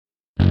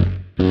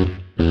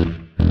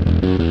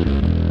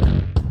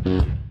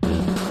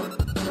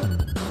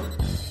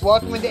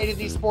Welcome into A to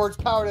Z Sports,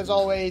 powered as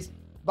always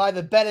by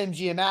the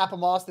BetMGM app.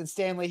 I'm Austin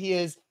Stanley. He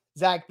is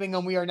Zach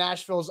Bingham. We are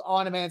Nashville's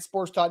on-demand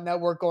sports talk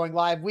network, going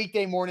live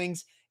weekday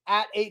mornings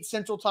at 8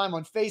 Central Time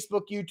on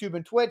Facebook, YouTube,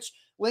 and Twitch.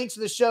 Links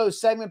to the show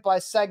segment by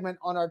segment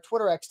on our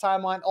Twitter X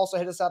timeline. Also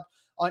hit us up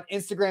on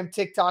Instagram,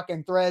 TikTok,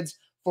 and Threads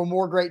for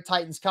more great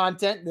Titans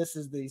content. This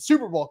is the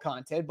Super Bowl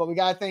content, but we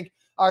got to thank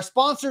our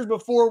sponsors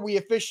before we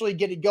officially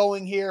get it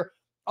going here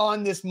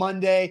on this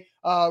Monday.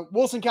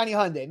 Wilson County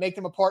Hyundai, make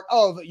them a part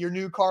of your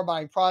new car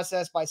buying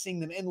process by seeing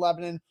them in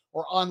Lebanon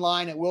or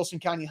online at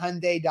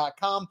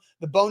wilsoncountyhyundai.com.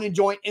 The Bone and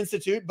Joint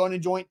Institute,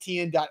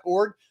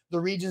 boneandjointtn.org, the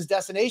region's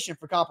destination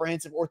for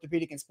comprehensive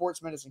orthopedic and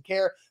sports medicine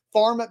care.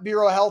 Farm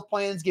Bureau Health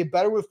Plans, get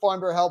better with Farm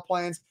Bureau Health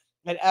Plans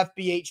at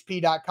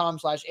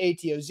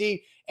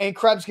fbhp.com/ATOZ. And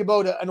Krebs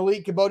Kubota, an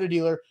elite Kubota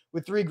dealer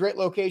with 3 great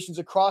locations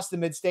across the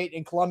mid-state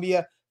in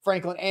Columbia,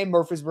 Franklin, and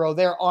Murfreesboro.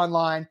 They're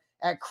online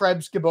at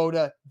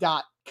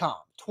krebskubota.com.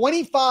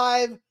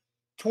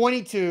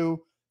 25-22,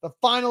 the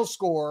final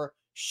score.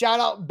 Shout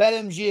out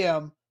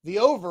BetMGM. The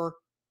over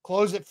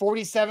closed at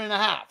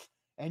 47.5.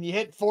 And you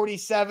hit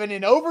 47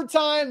 in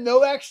overtime.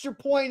 No extra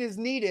point is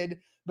needed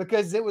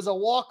because it was a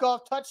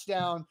walk-off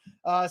touchdown.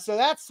 So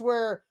that's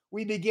where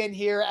we begin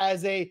here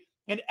as an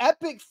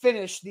epic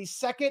finish, the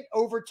second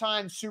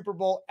overtime Super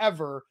Bowl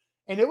ever.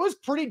 And it was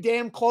pretty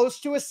damn close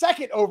to a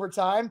second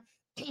overtime,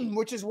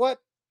 which is what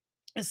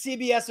a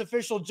CBS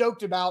official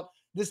joked about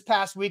this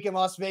past week in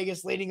Las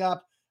Vegas leading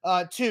up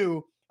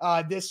to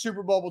this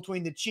Super Bowl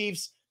between the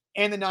Chiefs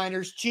and the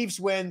Niners. Chiefs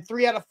win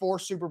 3 out of 4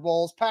 Super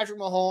Bowls. Patrick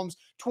Mahomes,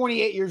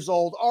 28 years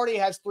old, already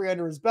has 3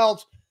 under his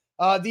belt.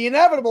 The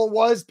inevitable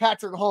was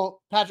Patrick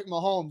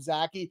Mahomes,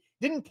 Zach. He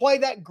didn't play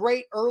that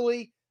great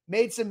early,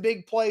 made some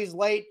big plays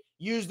late,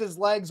 used his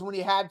legs when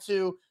he had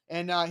to,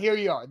 and here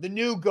you are. The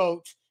new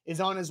GOAT is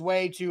on his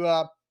way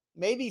to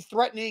maybe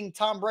threatening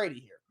Tom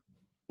Brady here.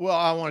 Well,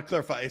 I want to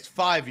clarify. It's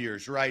 5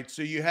 years, right?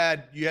 So you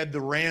had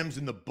the Rams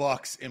and the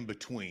Bucks in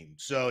between.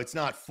 So it's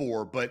not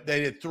 4, but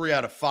they did 3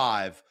 out of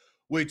 5,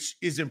 which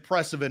is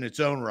impressive in its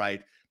own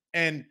right.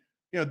 And,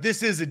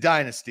 this is a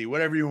dynasty,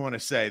 whatever you want to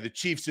say. The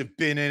Chiefs have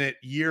been in it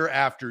year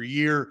after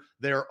year.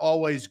 They're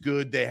always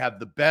good. They have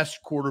the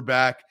best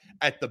quarterback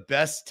at the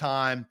best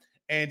time,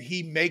 and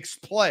he makes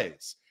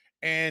plays.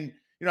 And,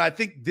 I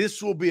think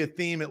this will be a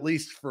theme, at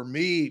least for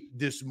me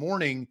this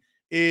morning,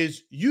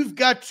 is you've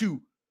got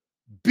to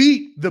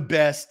beat the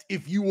best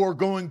if you are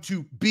going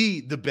to be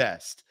the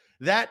best.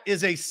 That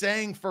is a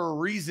saying for a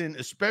reason,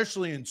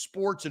 especially in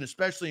sports and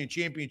especially in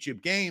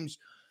championship games.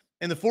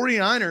 And the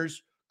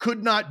 49ers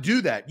could not do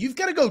that. You've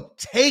got to go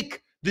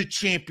take the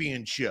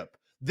championship.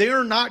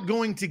 They're not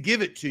going to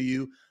give it to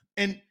you.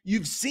 And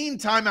you've seen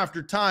time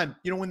after time,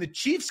 when the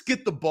Chiefs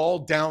get the ball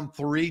down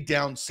 3,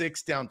 down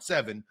 6, down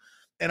 7,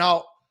 and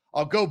I'll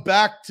go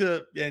back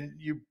to, and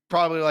you're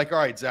probably like, all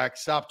right, Zach,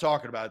 stop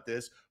talking about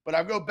this. But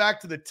I'll go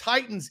back to the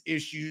Titans'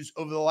 issues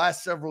over the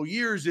last several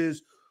years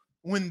is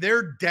when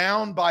they're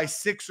down by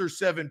 6 or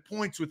 7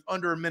 points with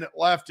under a minute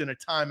left and a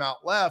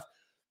timeout left,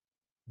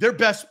 their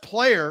best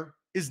player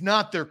is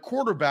not their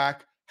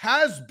quarterback,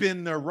 has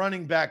been their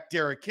running back,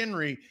 Derrick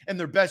Henry, and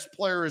their best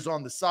player is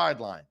on the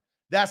sideline.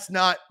 That's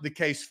not the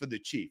case for the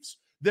Chiefs.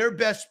 Their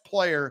best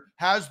player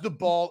has the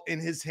ball in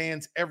his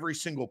hands every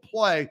single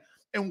play.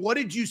 And what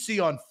did you see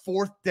on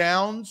 4th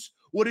downs?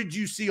 What did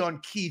you see on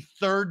key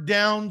 3rd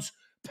downs?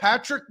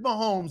 Patrick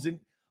Mahomes, and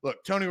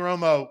look, Tony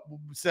Romo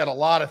said a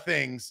lot of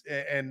things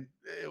and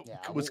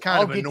it was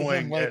kind of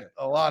annoying at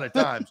a lot of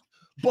times.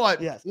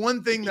 But yes,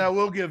 one thing that I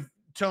will give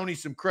Tony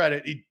some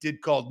credit, he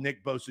did call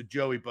Nick Bosa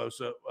Joey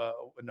Bosa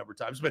a number of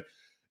times. But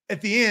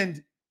at the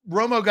end,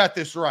 Romo got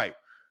this right.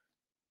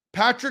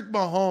 Patrick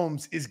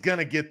Mahomes is going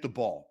to get the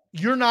ball.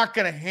 You're not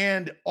going to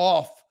hand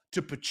off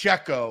to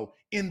Pacheco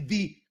in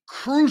the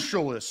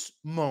crucialist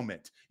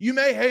moment. You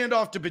may hand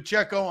off to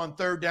Pacheco on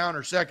 3rd down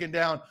or 2nd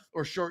down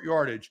or short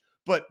yardage,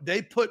 but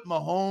they put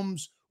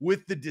Mahomes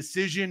with the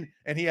decision,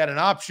 and he had an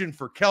option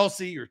for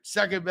Kelsey, your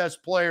second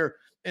best player.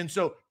 And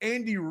so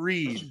Andy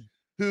Reid,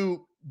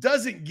 who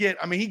doesn't get,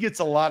 he gets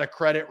a lot of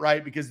credit,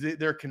 right? Because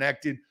they're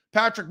connected.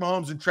 Patrick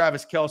Mahomes and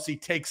Travis Kelsey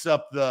takes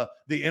up the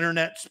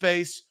internet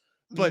space,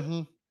 but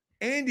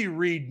Andy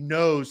Reid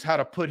knows how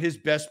to put his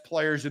best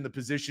players in the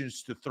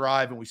positions to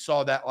thrive. And we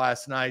saw that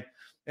last night.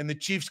 And the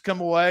Chiefs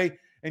come away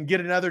and get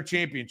another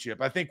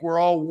championship. I think we're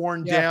all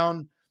worn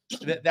down.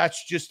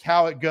 That's just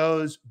how it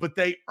goes, but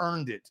they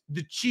earned it.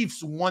 The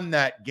Chiefs won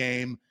that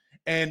game,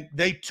 and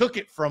they took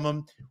it from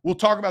them. We'll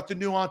talk about the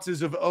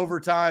nuances of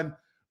overtime,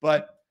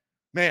 but,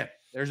 man,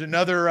 there's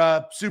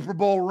another Super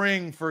Bowl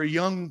ring for a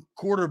young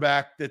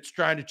quarterback that's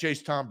trying to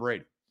chase Tom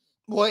Brady.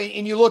 Well,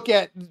 and you look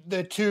at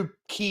the 2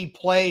 key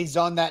plays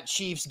on that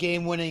Chiefs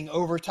game-winning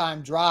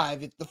overtime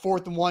drive. The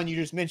 4th and 1 you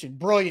just mentioned,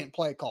 brilliant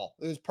play call.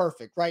 It was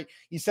perfect, right?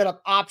 You set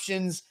up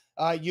options.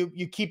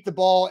 You keep the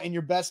ball in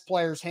your best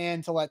player's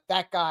hand to let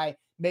that guy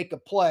make a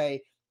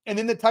play. And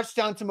then the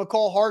touchdown to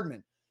McCall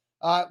Hardman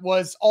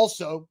was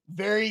also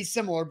very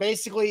similar,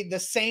 basically the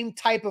same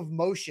type of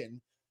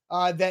motion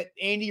that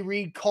Andy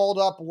Reid called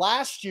up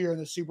last year in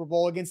the Super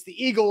Bowl against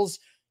the Eagles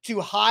to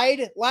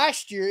hide.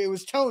 Last year, it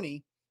was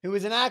Tony, who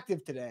was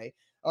inactive today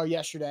or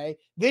yesterday.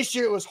 This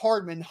year, it was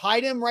Hardman.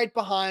 Hide him right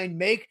behind,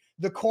 make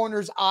the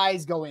corner's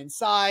eyes go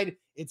inside.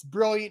 It's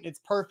brilliant. It's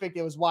perfect.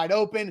 It was wide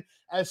open.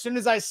 As soon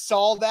as I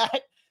saw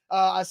that,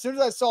 as soon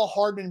as I saw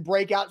Hardman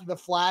break out to the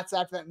flats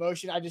after that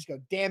motion, I just go,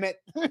 damn it.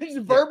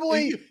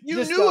 Verbally.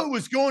 You knew it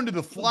was going to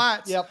the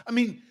flats. Yep. I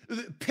mean,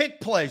 pick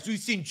plays. We've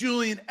seen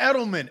Julian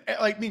Edelman.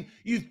 I mean,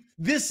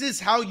 this is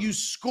how you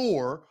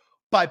score,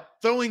 by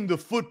throwing the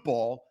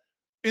football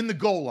in the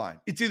goal line.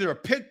 It's either a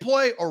pick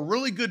play or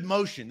really good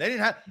motion. They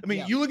didn't have,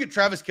 you look at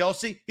Travis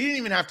Kelce, he didn't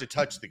even have to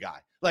touch the guy.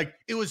 Like,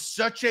 it was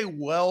such a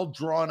well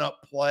drawn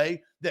up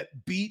play that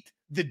beat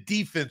the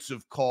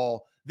defensive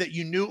call, that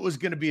you knew it was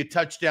going to be a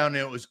touchdown and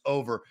it was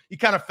over. You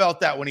kind of felt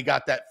that when he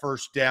got that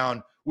first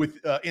down with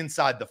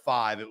inside the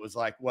 5. It was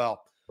like,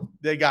 well,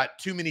 they got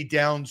too many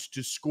downs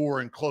to score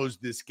and close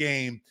this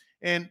game.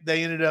 And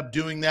they ended up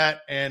doing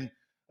that. And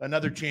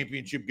another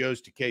championship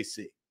goes to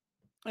KC.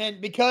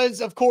 And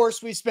because, of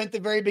course, we spent the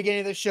very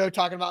beginning of the show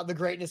talking about the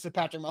greatness of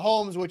Patrick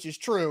Mahomes, which is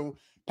true.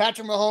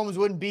 Patrick Mahomes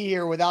wouldn't be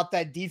here without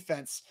that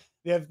defense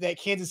that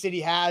Kansas City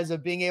has,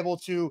 of being able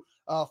to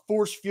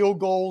force field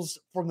goals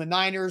from the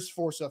Niners,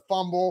 force a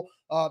fumble,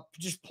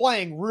 just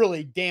playing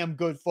really damn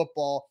good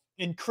football.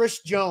 And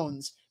Chris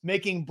Jones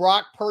making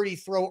Brock Purdy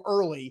throw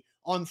early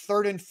on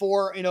 3rd and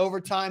 4 in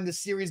overtime the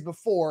series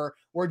before,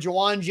 where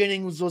Jawan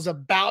Jennings was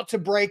about to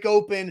break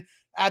open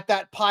at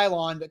that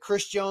pylon, that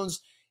Chris Jones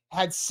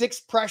had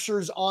 6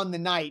 pressures on the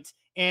night,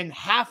 and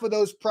half of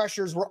those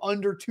pressures were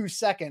under 2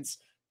 seconds.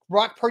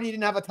 Brock Purdy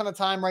didn't have a ton of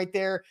time right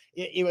there.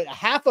 It was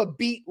half a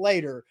beat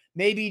later.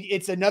 Maybe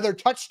it's another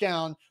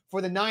touchdown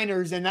for the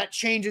Niners, and that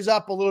changes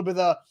up a little bit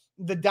of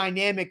the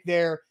dynamic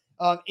there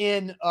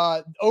in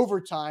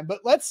overtime. But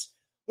let's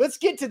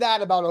get to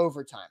that about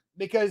overtime,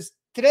 because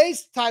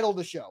today's title of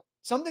the show,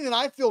 something that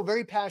I feel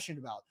very passionate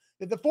about,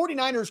 that the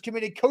 49ers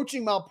committed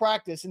coaching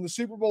malpractice in the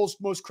Super Bowl's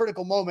most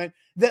critical moment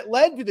that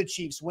led to the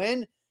Chiefs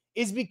win,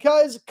 is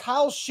because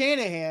Kyle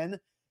Shanahan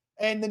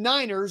and the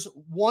Niners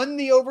won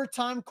the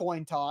overtime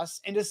coin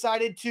toss and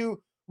decided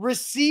to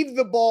receive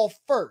the ball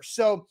first.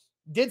 So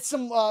did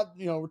some,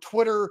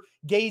 Twitter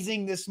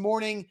gazing this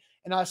morning,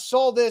 and I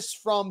saw this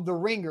from The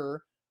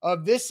Ringer.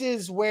 This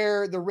is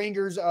where The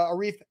Ringer's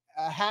Arif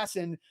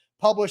Hassan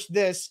published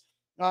this.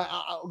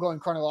 I'll go in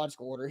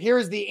chronological order.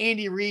 Here's the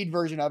Andy Reid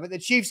version of it. The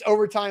Chiefs'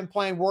 overtime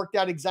plan worked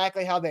out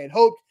exactly how they had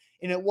hoped,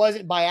 and it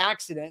wasn't by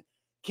accident.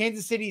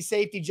 Kansas City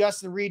safety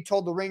Justin Reid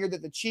told The Ringer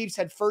that the Chiefs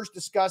had first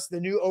discussed the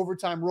new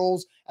overtime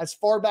rules as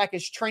far back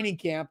as training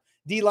camp.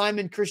 D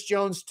lineman Chris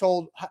Jones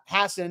told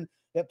Hassan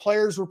that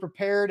players were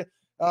prepared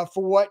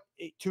for what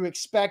to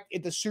expect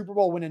at the Super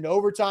Bowl when into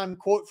overtime.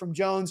 Quote from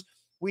Jones,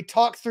 "We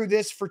talked through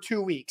this for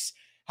 2 weeks,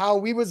 how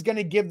we was going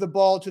to give the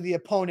ball to the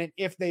opponent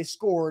if they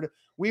scored.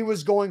 We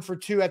was going for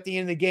 2 at the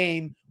end of the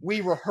game. We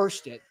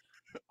rehearsed it."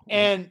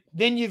 And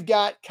then you've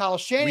got Kyle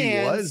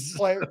Shanahan's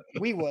player.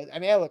 We would. I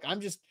mean, look,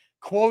 I'm just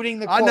quoting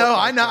the quote.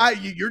 I know.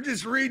 You're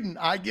just reading.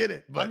 I get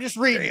it. But I'm just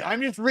reading. Damn.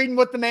 I'm just reading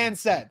what the man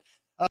said.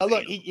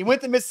 Look, he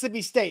went to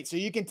Mississippi State, so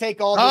you can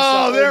take all this.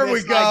 Oh, there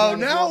we go.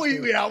 Now we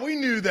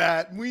knew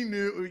that. We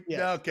knew.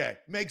 Yeah. Okay,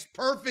 makes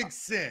perfect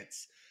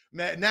sense.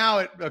 Now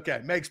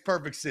it makes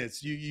perfect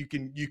sense. You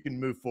can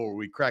move forward.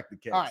 We cracked the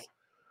case. All right.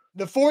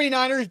 The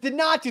 49ers did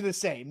not do the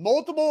same.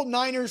 Multiple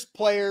Niners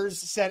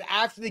players said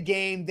after the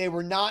game they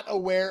were not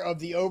aware of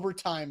the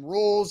overtime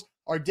rules,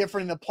 are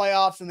different in the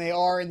playoffs than they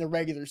are in the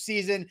regular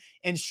season,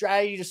 and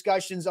strategy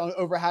discussions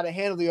over how to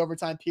handle the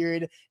overtime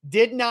period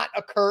did not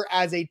occur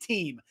as a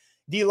team.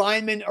 D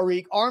lineman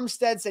Arik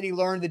Armstead said he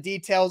learned the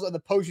details of the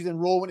postseason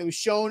rule when it was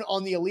shown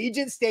on the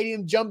Allegiant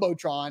Stadium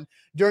Jumbotron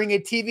during a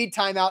TV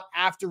timeout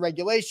after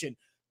regulation.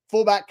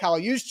 Fullback Kyle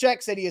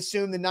Juszczyk said he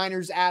assumed the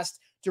Niners asked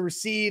to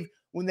receive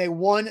when they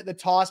won the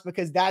toss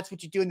because that's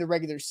what you do in the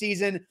regular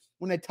season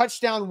when a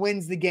touchdown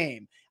wins the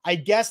game. I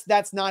guess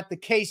that's not the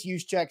case,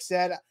 Juszczyk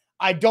said.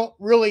 I don't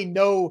really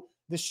know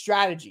the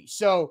strategy.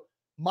 So,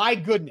 my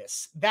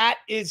goodness, that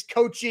is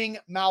coaching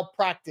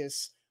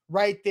malpractice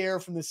right there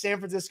from the San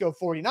Francisco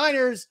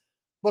 49ers.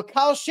 But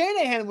Kyle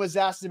Shanahan was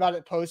asked about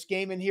it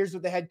post-game, and here's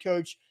what the head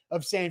coach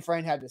of San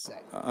Fran had to say.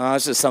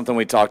 It's just something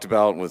we talked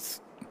about with,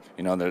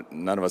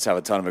 none of us have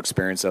a ton of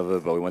experience of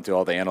it, but we went through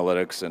all the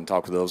analytics and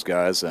talked with those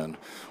guys, and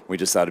we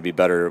just thought it'd be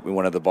better. We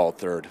wanted the ball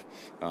third.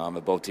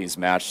 If both teams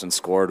matched and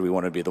scored, we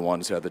wanted to be the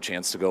ones who had the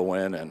chance to go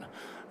win, and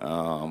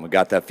we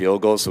got that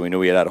field goal, so we knew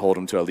we had to hold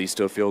them to at least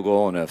to a field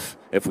goal, and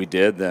if we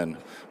did, then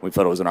we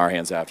felt it was in our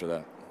hands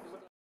after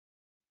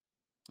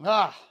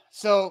that.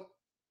 So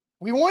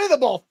we wanted the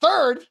ball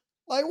third.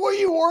 Like, what are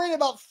you worrying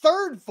about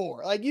third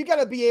for? Like, you got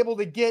to be able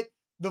to get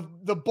the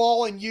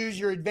ball and use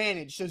your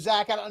advantage. So,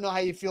 Zach, I don't know how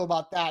you feel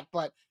about that,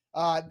 but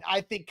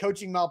I think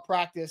coaching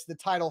malpractice, the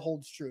title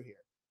holds true here.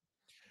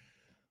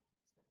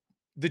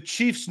 The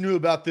Chiefs knew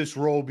about this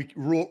rule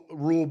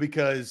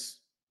because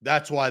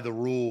that's why the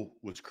rule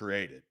was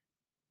created,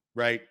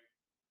 right?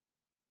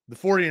 The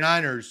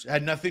 49ers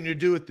had nothing to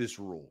do with this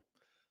rule.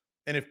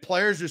 And if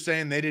players are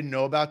saying they didn't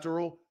know about the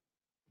rule,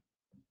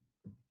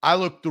 I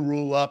looked the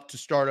rule up to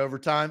start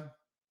overtime.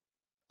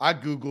 I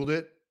Googled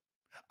it.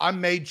 I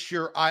made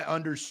sure I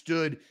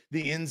understood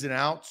the ins and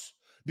outs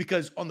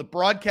because on the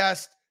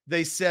broadcast,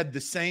 they said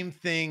the same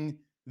thing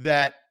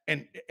that,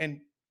 and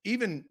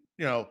even,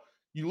 you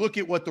look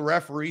at what the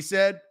referee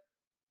said,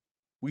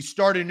 we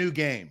start a new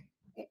game.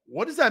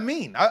 What does that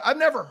mean? I've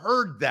never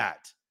heard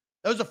that.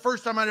 That was the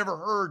first time I'd ever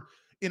heard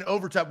in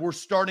overtime, we're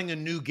starting a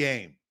new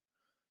game.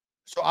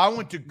 So I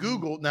went to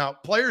Google. Now,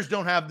 players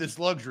don't have this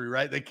luxury,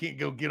 right? They can't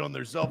go get on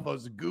their cell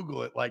phones and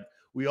Google it like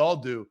we all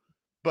do.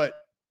 But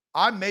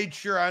I made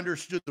sure I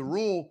understood the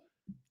rule.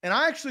 And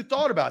I actually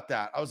thought about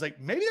that. I was like,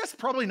 maybe that's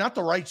probably not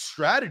the right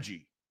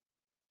strategy.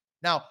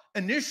 Now,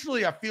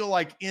 initially, I feel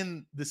like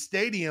in the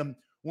stadium,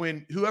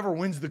 when whoever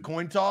wins the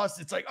coin toss,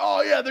 it's like,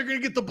 oh, yeah, they're going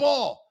to get the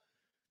ball.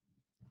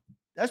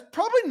 That's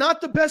probably not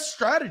the best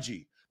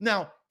strategy.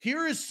 Now,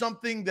 here is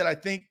something that I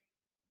think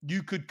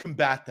you could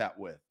combat that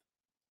with.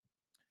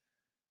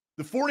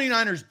 The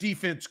 49ers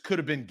defense could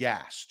have been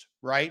gassed,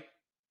 right?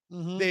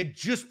 Mm-hmm. They had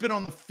just been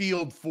on the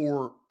field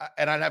for,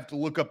 and I'd have to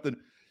look up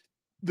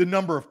the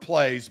number of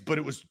plays, but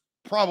it was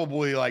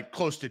probably like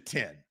close to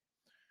 10.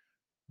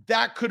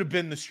 That could have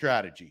been the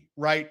strategy,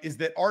 right? Is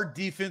that our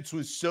defense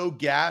was so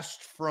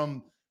gassed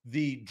from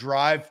the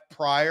drive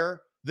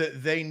prior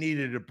that they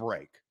needed a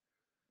break.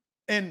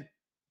 And,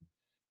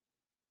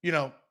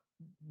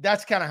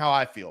 that's kind of how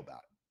I feel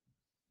about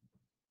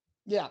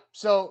it. Yeah.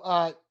 So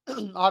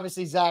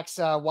obviously Zach's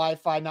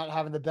Wi-Fi not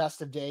having the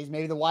best of days.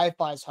 Maybe the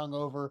Wi-Fi's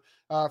hungover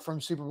from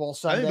Super Bowl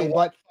I think Sunday, the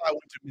but Wi-Fi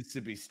went to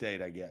Mississippi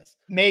State, I guess.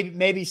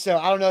 maybe so.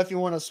 I don't know if you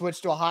want to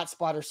switch to a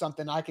hotspot or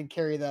something. I can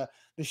carry the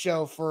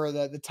show for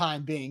the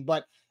time being,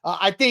 but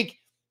I think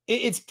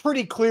it's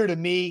pretty clear to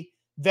me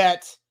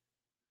that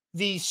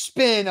the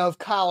spin of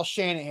Kyle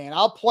Shanahan.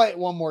 I'll play it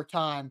one more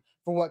time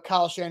for what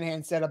Kyle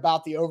Shanahan said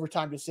about the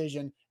overtime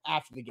decision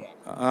after the game.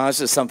 It's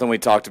just something we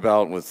talked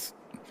about with,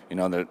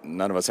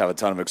 none of us have a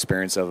ton of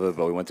experience of it,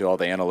 but we went through all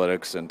the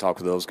analytics and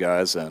talked with those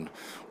guys, and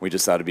we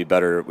just thought it'd be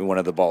better. We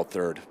wanted the ball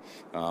third.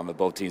 If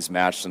both teams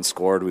matched and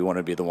scored, we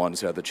wanted to be the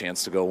ones who had the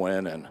chance to go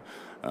win, and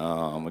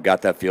we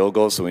got that field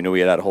goal, so we knew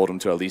we had to hold them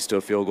to at least to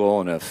a field goal,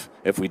 and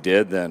if we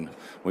did, then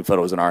we felt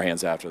it was in our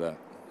hands after that.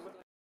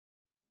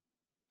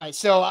 All right,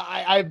 so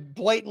I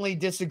blatantly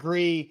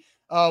disagree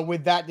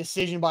with that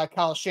decision by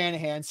Kyle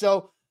Shanahan.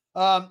 So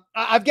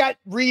I've got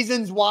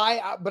reasons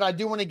why, but I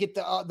do want to get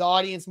the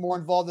audience more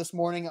involved this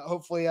morning.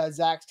 Hopefully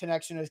Zach's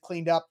connection has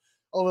cleaned up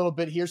a little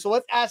bit here. So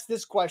let's ask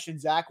this question,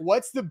 Zach.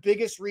 What's the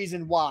biggest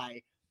reason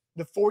why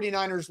the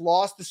 49ers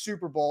lost the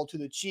Super Bowl to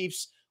the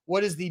Chiefs?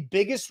 What is the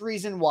biggest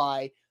reason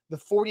why the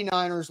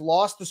 49ers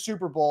lost the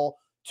Super Bowl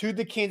to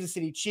the Kansas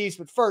City Chiefs?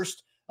 But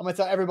first, I'm going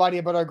to tell everybody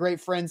about our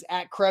great friends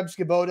at Krebs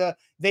Kubota.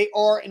 They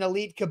are an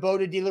elite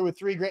Kubota dealer with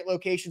 3 great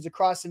locations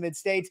across the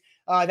mid-states.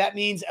 That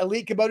means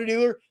elite Kubota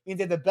dealer means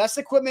they have the best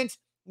equipment,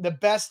 the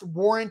best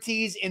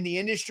warranties in the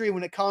industry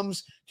when it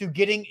comes to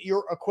getting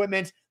your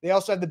equipment. They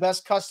also have the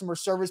best customer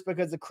service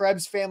because the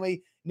Krebs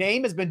family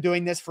name has been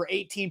doing this for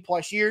 18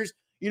 plus years.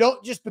 You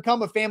don't just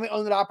become a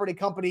family-owned and operated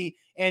company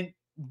and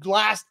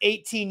last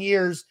 18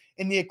 years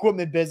in the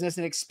equipment business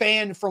and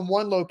expand from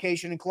one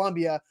location in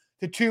Columbia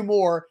to 2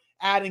 more,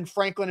 adding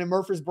Franklin and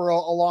Murfreesboro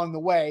along the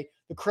way.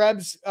 The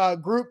Krebs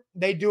group,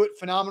 they do it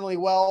phenomenally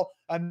well,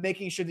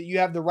 making sure that you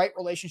have the right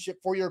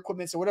relationship for your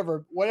equipment. So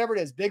whatever it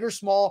is, big or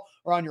small,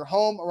 or on your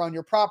home or on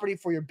your property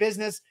for your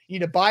business, you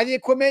need to buy the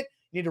equipment,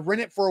 you need to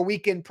rent it for a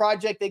weekend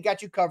project. They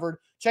got you covered.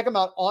 Check them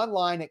out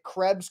online at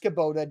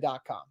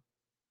KrebsKubota.com.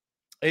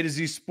 A to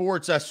Z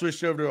Sports, I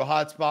switched over to a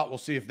hotspot. We'll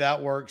see if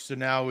that works. So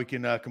now we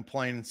can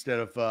complain instead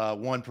of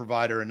one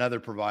provider, another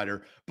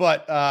provider.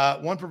 But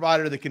one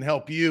provider that can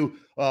help you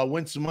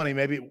win some money,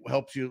 maybe it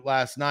helps you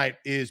last night,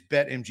 is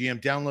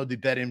BetMGM. Download the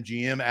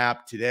BetMGM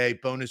app today.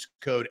 Bonus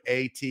code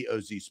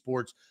ATOZ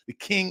Sports, the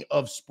king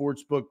of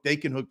sportsbook. They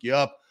can hook you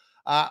up.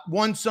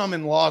 Won some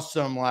and lost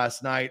some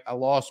last night. I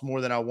lost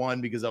more than I won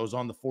because I was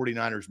on the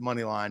 49ers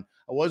money line.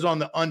 I was on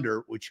the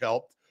under, which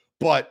helped.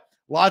 But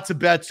lots of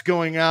bets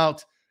going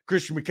out.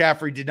 Christian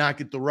McCaffrey did not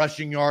get the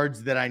rushing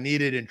yards that I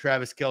needed, and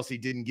Travis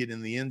Kelce didn't get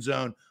in the end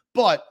zone.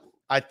 But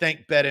I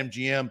thank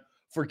BetMGM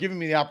for giving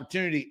me the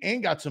opportunity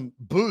and got some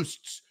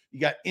boosts. You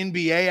got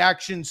NBA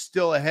action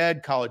still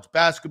ahead, college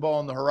basketball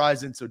on the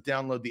horizon, so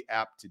download the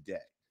app today.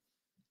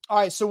 All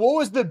right, so what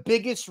was the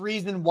biggest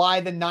reason why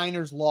the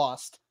Niners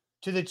lost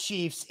to the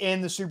Chiefs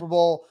in the Super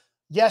Bowl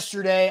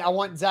yesterday? I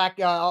want Zach,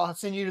 I'll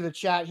send you to the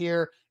chat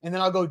here, and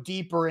then I'll go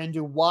deeper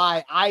into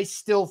why I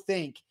still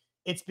think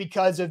it's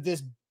because of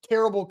this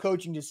terrible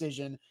coaching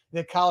decision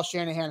that Kyle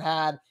Shanahan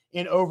had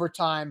in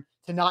overtime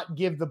to not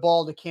give the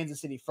ball to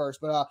Kansas City first.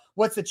 But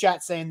what's the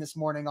chat saying this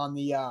morning on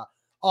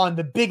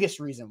the biggest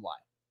reason why?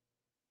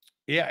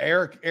 Yeah,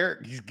 Eric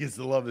gets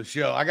the love of the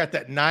show. I got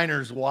that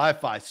Niners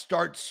Wi-Fi.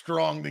 Starts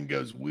strong, then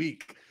goes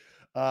weak.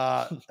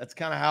 That's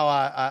kind of how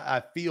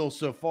I feel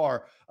so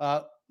far.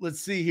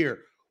 Let's see here.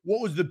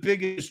 What was the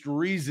biggest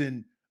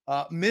reason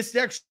Missed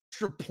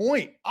extra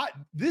point.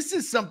 This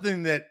is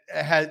something that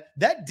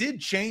did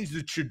change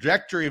the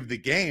trajectory of the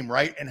game,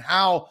 right? And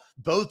how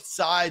both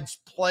sides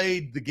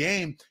played the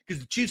game,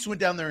 because the Chiefs went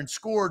down there and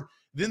scored.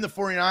 Then the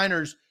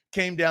 49ers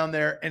came down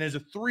there, and as a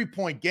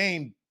 3-point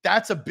game,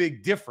 that's a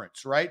big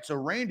difference, right? So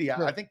Randy,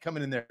 Sure. I think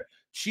coming in there,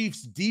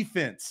 Chiefs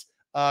defense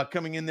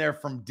coming in there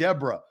from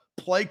Deborah,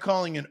 play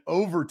calling in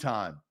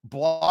overtime,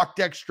 blocked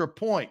extra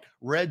point,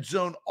 red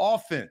zone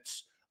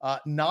offense,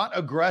 not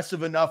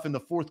aggressive enough in the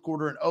fourth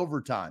quarter and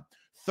overtime.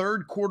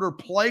 Third quarter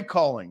play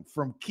calling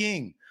from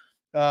King.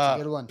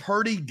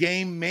 Purdy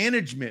game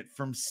management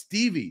from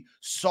Stevie.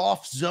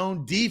 Soft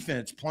zone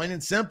defense, plain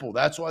and simple.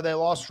 That's why they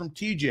lost from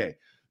TJ.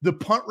 The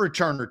punt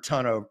returner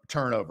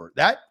turnover.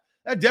 That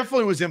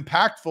definitely was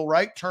impactful,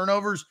 right?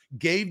 Turnovers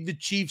gave the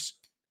Chiefs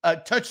a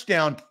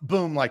touchdown,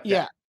 boom, like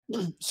that.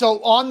 Yeah.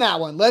 So on that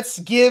one, let's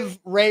give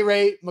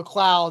Ray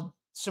McLeod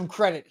some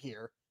credit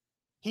here.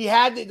 He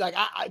had to, like,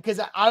 because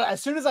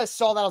as soon as I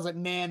saw that, I was like,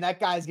 man, that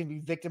guy's going to be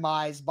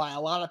victimized by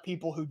a lot of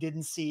people who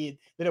didn't see it,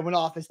 that it went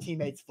off his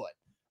teammate's foot,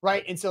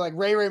 right? And so, like,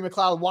 Ray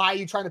McLeod, why are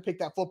you trying to pick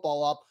that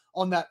football up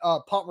on that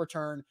punt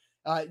return?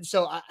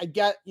 So I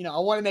get, I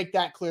want to make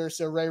that clear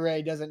so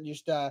Ray doesn't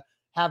just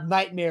have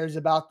nightmares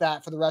about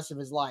that for the rest of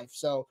his life.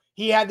 So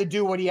he had to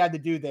do what he had to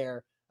do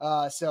there.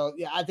 So,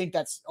 yeah, I think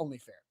that's only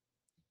fair.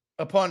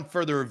 Upon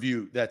further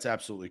review, that's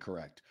absolutely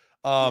correct.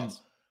 Yes.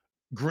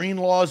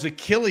 Greenlaw's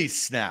Achilles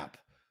snap.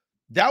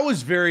 That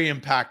was very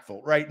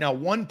impactful, right? Now,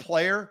 one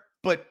player,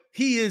 but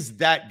he is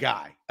that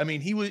guy. I mean,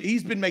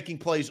 he's been making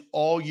plays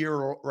all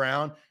year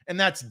round, and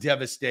that's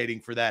devastating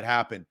for that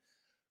happen.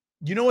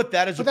 You know what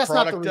that is a product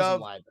not the reason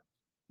of? why.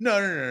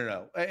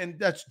 No. And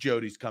that's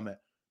Jody's comment.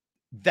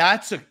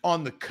 That's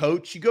on the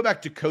coach. You go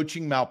back to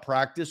coaching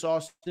malpractice,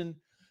 Austin.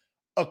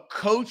 A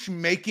coach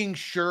making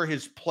sure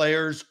his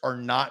players are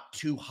not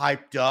too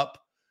hyped up.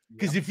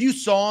 Because if you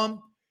saw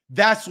him,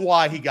 that's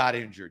why he got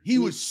injured. He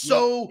was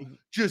so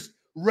just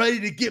ready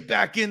to get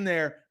back in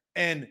there.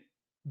 And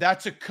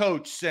that's a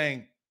coach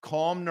saying,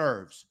 calm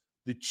nerves.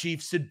 The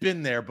Chiefs had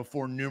been there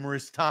before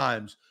numerous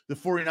times. The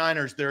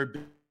 49ers, there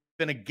had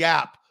been a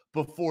gap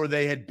before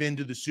they had been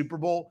to the Super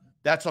Bowl.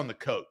 That's on the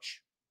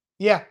coach.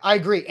 Yeah, I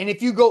agree. And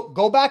if you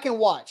go back and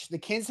watch the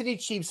Kansas City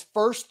Chiefs'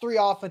 first 3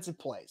 offensive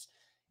plays,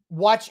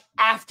 watch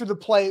after the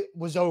play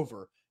was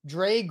over.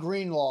 Dre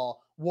Greenlaw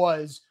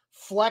was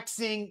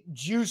flexing,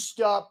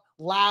 juiced up,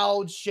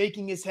 loud,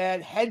 shaking his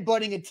head,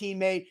 headbutting a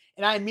teammate.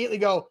 And I immediately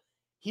go,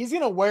 he's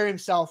going to wear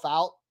himself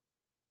out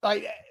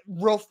like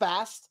real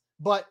fast.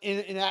 But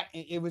in that,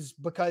 it was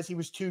because he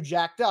was too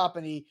jacked up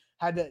and he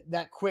had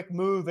that quick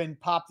move and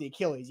pop the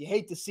Achilles. You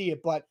hate to see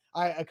it, but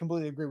I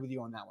completely agree with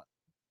you on that one.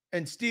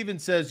 And Steven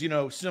says,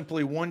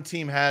 simply one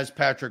team has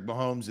Patrick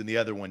Mahomes and the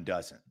other one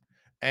doesn't.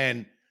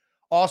 And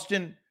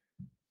Austin,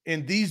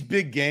 in these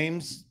big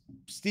games,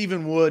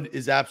 Stephen Wood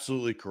is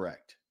absolutely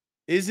correct.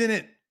 Isn't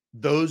it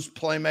those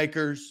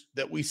playmakers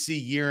that we see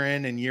year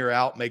in and year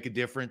out make a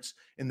difference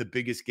in the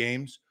biggest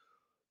games?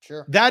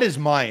 Sure. That is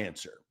my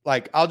answer.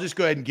 Like, I'll just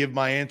go ahead and give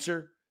my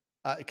answer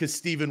because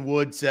Stephen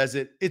Wood says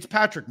it. It's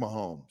Patrick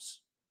Mahomes.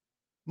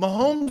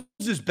 Mahomes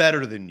is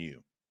better than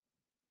you.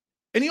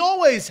 And he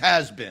always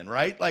has been,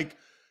 right? Like,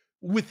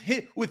 with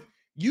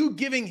you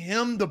giving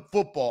him the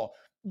football,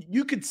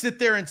 you could sit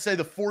there and say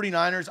the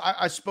 49ers,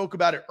 I spoke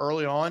about it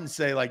early on and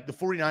say, like, the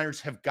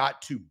 49ers have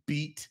got to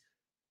beat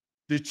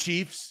the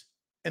Chiefs,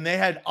 and they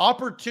had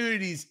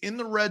opportunities in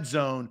the red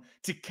zone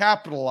to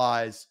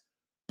capitalize,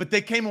 but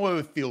they came away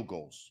with field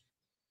goals.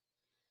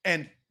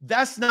 And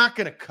that's not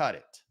going to cut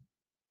it.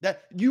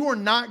 That you are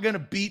not going to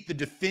beat the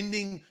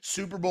defending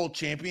Super Bowl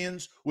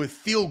champions with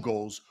field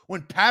goals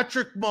when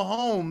Patrick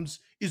Mahomes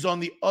is on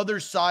the other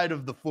side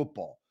of the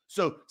football.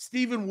 So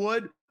Stephen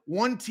Wood,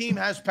 one team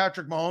has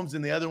Patrick Mahomes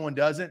and the other one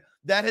doesn't.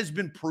 That has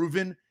been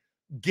proven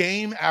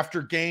game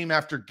after game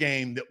after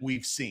game that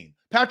we've seen.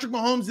 Patrick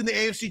Mahomes in the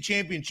AFC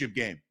Championship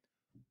game,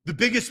 the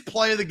biggest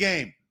play of the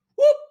game,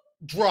 whoop,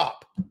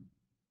 drop.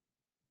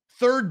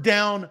 Third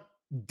down,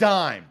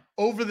 dime,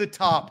 over the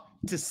top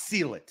to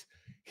seal it.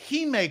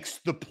 He makes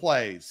the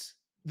plays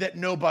that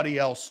nobody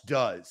else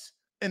does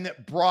and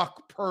that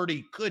Brock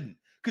Purdy couldn't.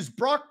 Because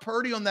Brock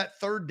Purdy on that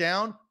third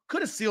down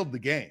could have sealed the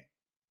game.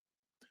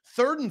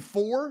 3rd and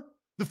 4,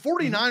 the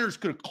 49ers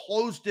could have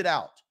closed it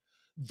out.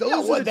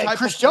 Those are the type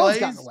Chris of Jones plays.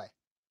 got in the way.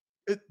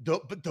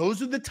 But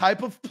those are the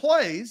type of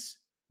plays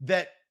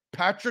that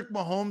Patrick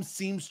Mahomes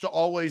seems to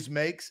always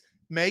make,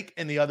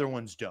 and the other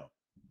ones don't.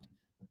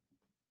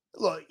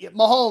 Look,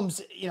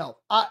 Mahomes,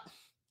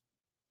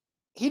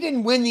 he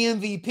didn't win the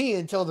MVP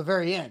until the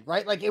very end,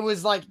 right? Like, it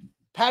was like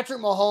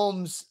Patrick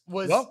Mahomes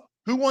was. Well,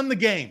 who won the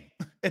game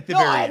at the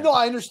very end? No,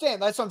 I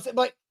understand. That's what I'm saying.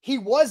 But he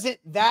wasn't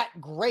that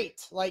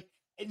great. Like,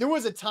 there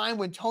was a time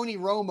when Tony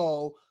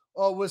Romo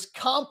was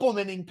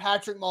complimenting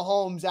Patrick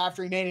Mahomes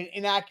after he made an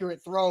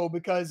inaccurate throw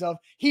because of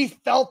he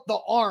felt the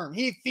arm.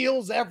 He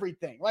feels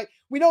everything. Like,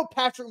 we know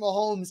Patrick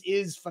Mahomes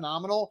is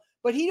phenomenal,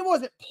 but he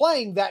wasn't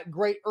playing that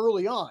great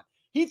early on.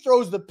 He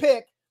throws the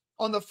pick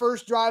on the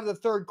first drive of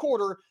the third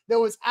quarter that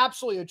was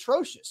absolutely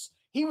atrocious.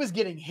 He was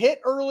getting hit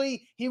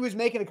early. He was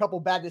making a couple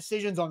bad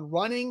decisions on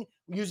running,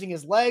 using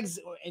his legs.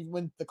 And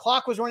when the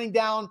clock was running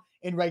down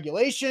in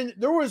regulation,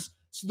 there was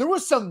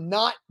some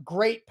not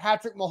great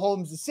Patrick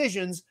Mahomes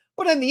decisions,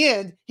 but in the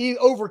end, he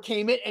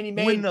overcame it and he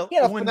had a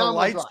phenomenal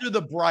lights drive. are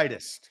the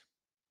brightest.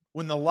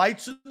 When the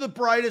lights are the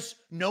brightest,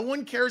 no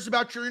one cares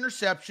about your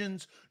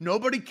interceptions.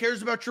 Nobody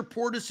cares about your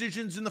poor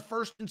decisions in the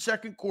first and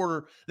second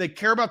quarter. They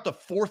care about the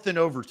fourth and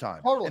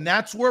overtime. Totally. And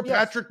that's where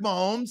Patrick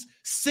Mahomes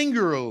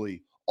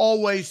singularly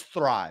always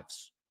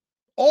thrives.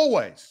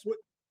 Always.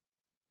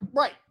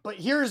 Right. But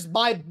here's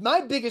my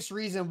biggest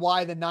reason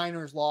why the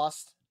Niners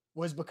lost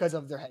was because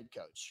of their head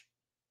coach,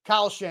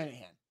 Kyle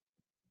Shanahan.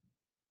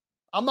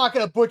 I'm not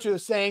going to butcher the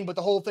saying, but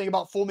the whole thing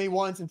about fool me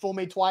once and fool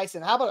me twice.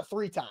 And how about it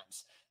 3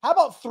 times? How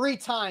about 3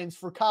 times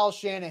for Kyle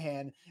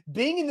Shanahan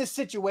being in this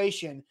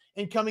situation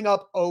and coming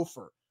up 0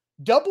 for?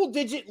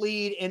 Double-digit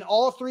lead in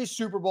all 3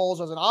 Super Bowls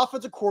as an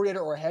offensive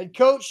coordinator or a head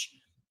coach,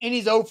 and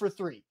he's 0 for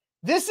 3.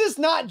 This is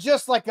not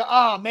just like,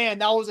 man,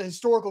 that was a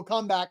historical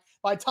comeback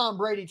by Tom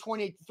Brady,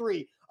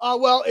 28-3.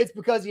 Well, it's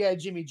because he had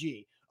Jimmy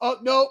G. Oh,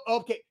 no,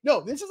 okay. No,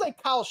 this is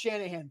like Kyle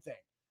Shanahan thing.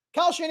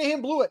 Kyle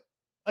Shanahan blew it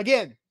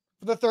again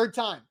for the 3rd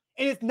time.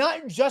 And it's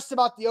not just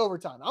about the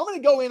overtime. I'm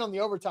going to go in on the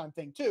overtime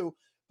thing too.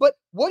 But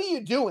what are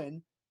you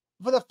doing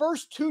for the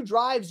first 2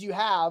 drives you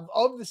have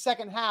of the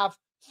second half,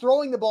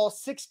 throwing the ball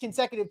 6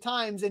 consecutive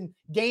times and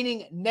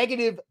gaining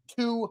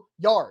 -2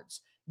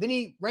 yards? Then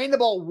he ran the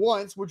ball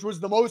once, which was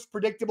the most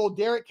predictable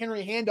Derrick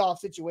Henry handoff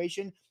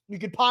situation you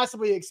could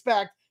possibly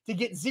expect to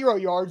get 0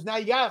 yards. Now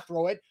you got to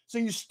throw it. So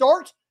you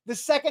start the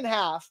second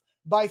half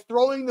by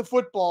throwing the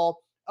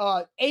football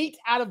 8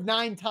 out of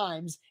 9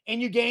 times,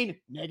 and you gain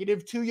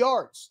 -2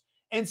 yards.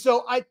 And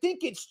so I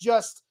think it's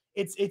just,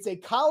 it's a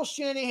Kyle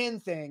Shanahan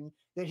thing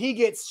that he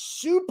gets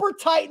super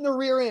tight in the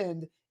rear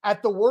end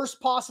at the worst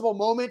possible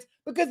moment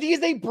because he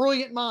is a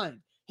brilliant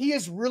mind. He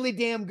is really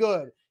damn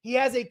good. He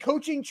has a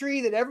coaching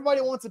tree that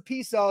everybody wants a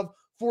piece of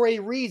for a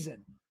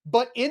reason.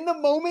 But in the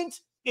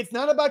moment, it's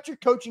not about your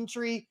coaching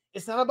tree.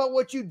 It's not about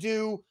what you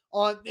do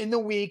in the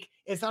week.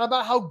 It's not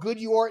about how good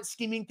you are at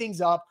scheming things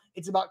up.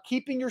 It's about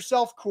keeping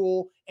yourself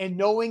cool and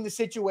knowing the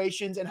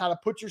situations and how to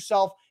put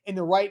yourself in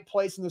the right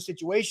place in those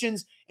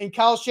situations. And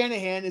Kyle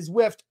Shanahan is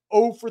whiffed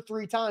 0 for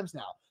 3 times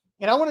now.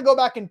 And I want to go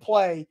back and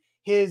play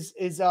his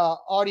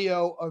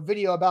audio or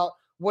video about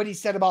what he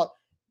said about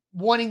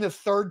wanting the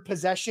 3rd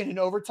possession in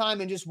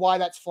overtime and just why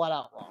that's flat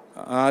out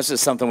wrong. It's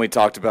just something we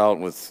talked about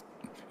with,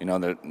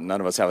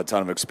 none of us have a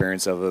ton of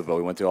experience of it, but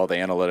we went through all the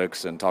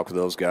analytics and talked with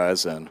those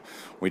guys, and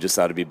we just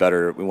thought it'd be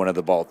better. We wanted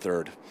the ball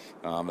 3rd.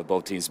 If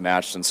both teams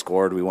matched and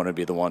scored, we wanted to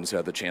be the ones who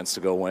had the chance to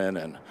go win,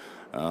 and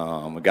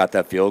we got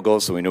that field goal,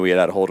 so we knew we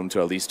had to hold them to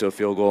at least to a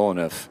field goal, and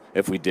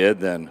if we did,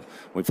 then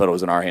we felt it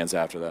was in our hands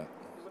after that.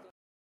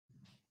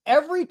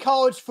 Every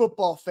college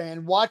football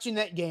fan watching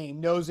that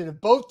game knows that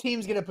if both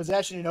teams get a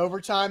possession in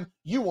overtime,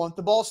 you want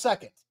the ball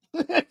 2nd.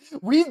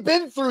 We've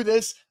been through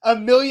this a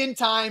million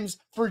times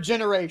for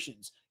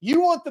generations.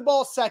 You want the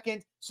ball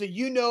 2nd, so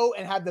you know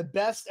and have the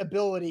best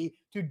ability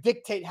to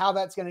dictate how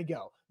that's going to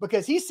go.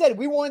 Because he said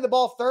we wanted the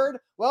ball 3rd.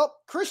 Well,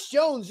 Chris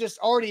Jones just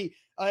already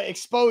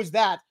exposed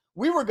that.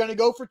 We were going to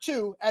go for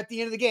 2 at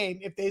the end of the game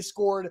if they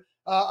scored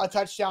a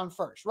touchdown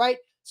first, right?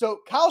 So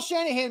Kyle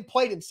Shanahan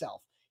played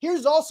himself.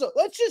 Here's also,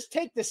 let's just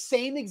take the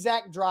same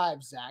exact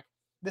drives, Zach.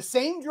 The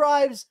same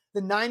drives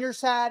the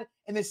Niners had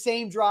and the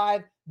same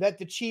drive that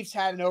the Chiefs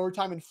had in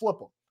overtime and flip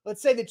them.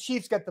 Let's say the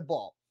Chiefs got the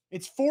ball.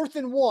 It's 4th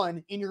and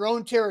 1 in your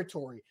own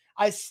territory.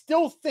 I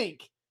still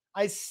think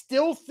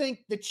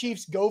the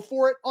Chiefs go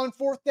for it on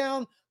 4th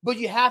down, but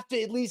you have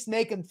to at least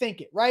make them think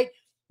it, right?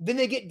 Then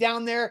they get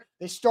down there,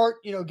 they start,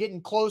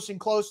 getting close and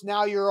close.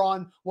 Now you're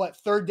on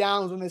 3rd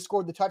down when they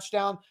scored the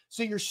touchdown.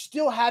 So you're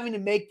still having to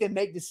make them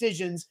make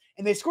decisions,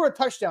 and they scored a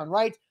touchdown,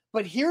 right?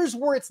 But here's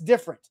where it's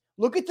different.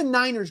 Look at the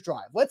Niners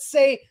drive. Let's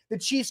say the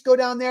Chiefs go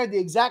down there, the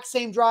exact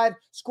same drive,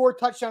 score a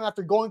touchdown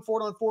after going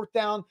for it on 4th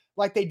down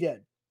like they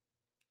did.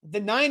 The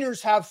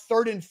Niners have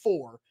 3rd and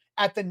 4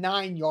 at the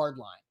 9-yard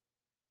line.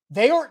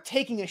 They aren't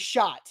taking a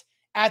shot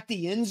at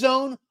the end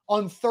zone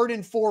on 3rd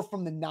and 4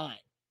 from the 9.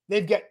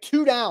 They've got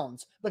 2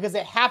 downs because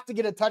they have to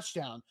get a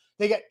touchdown.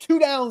 They got 2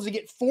 downs to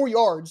get 4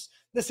 yards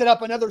to set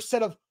up another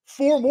set of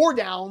 4 more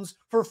downs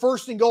for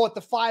 1st and goal at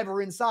the 5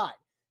 or inside.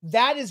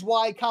 That is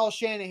why Kyle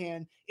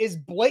Shanahan is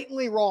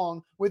blatantly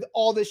wrong with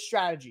all this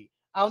strategy.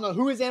 I don't know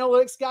who his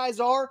analytics guys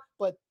are,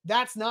 but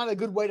that's not a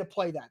good way to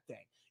play that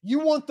thing. You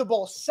want the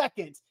ball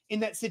 2nd in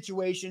that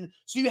situation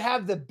so you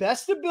have the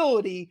best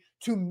ability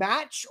to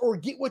match or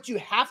get what you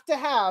have to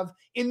have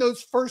in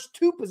those first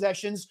 2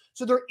 possessions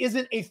so there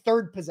isn't a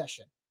 3rd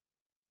possession.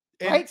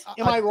 Right?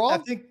 Am I wrong? I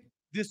think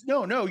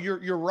no,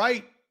 you're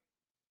right.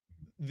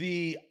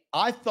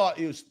 I thought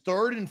it was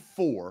 3rd and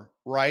 4,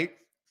 right?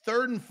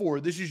 3rd and 4.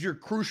 This is your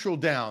crucial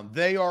down.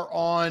 They are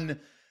on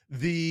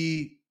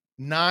the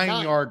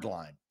 9-yard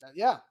line.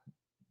 Yeah.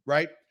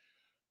 Right?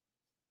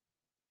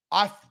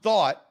 I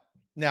thought,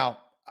 now,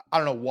 I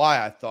don't know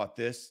why I thought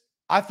this.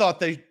 I thought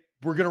they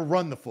were going to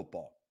run the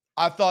football.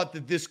 I thought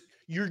that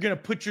you're going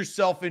to put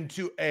yourself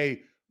into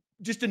a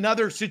just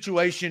another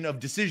situation of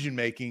decision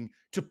making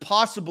to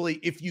possibly,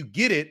 if you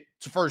get it,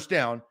 it's a first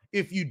down.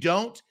 If you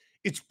don't,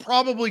 it's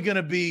probably going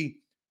to be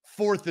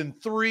 4th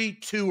and 3,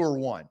 2 or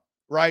 1,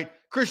 right?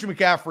 Christian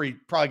McCaffrey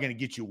probably going to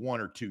get you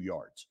 1 or 2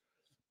 yards.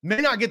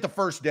 May not get the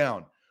first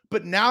down,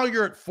 but now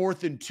you're at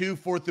 4th and 2,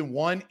 4th and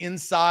 1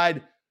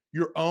 inside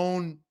your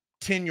own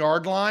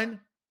 10-yard line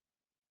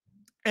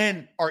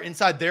and are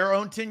inside their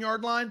own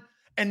 10-yard line.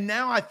 And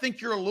now I think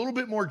you're a little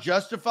bit more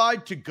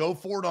justified to go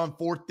for it on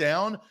 4th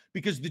down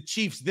because the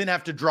Chiefs then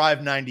have to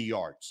drive 90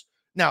 yards.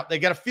 Now, they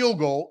got a field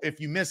goal if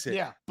you miss it.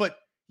 Yeah. But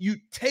you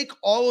take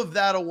all of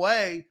that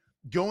away,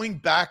 going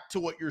back to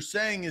what you're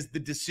saying is the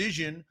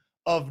decision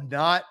of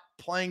not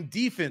playing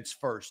defense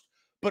first.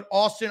 But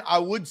Austin, I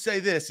would say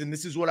this, and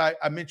this is what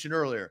I mentioned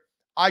earlier.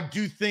 I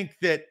do think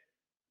that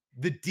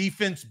the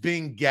defense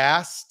being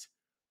gassed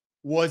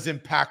was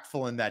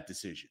impactful in that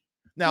decision.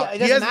 Now,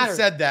 he hasn't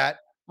said that.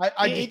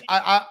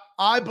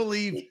 I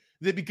believe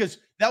that because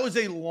that was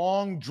a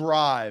long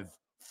drive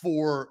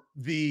for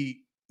the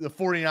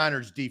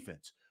 49ers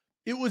defense.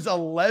 It was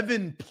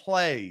 11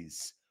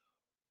 plays,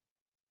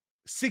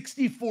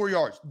 64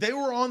 yards. They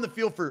were on the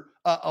field for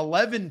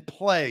 11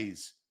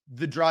 plays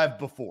the drive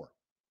before.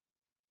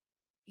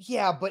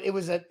 Yeah, but it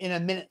was in a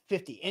minute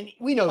 50. And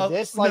we know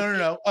this. Like,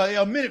 no.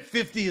 A minute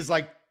 50 is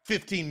like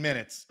 15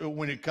 minutes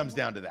when it comes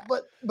down to that.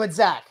 But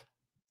Zach,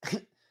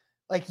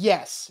 like,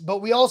 yes,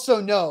 but we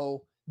also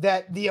know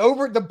that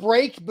the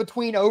break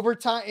between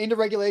overtime into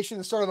regulation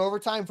and the start of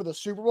overtime for the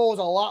Super Bowl is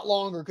a lot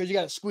longer because you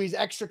got to squeeze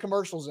extra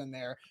commercials in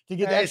there to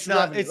get the extra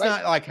revenue, it's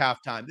right? not like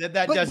halftime.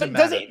 That doesn't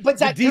matter. But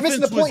Zach, you're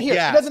missing the point here.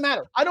 It doesn't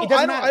matter. I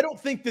don't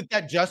think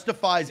that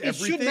justifies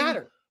everything. It shouldn't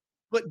matter.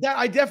 But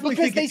I definitely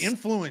think it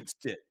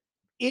influenced it.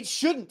 It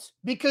shouldn't,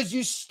 because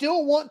you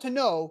still want to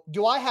know,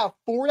 do I have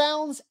 4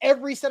 downs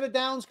every set of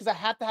downs because I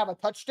have to have a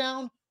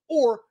touchdown,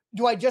 or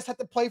do I just have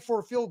to play for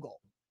a field goal?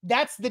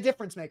 That's the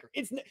difference maker.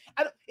 It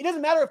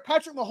doesn't matter if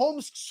Patrick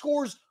Mahomes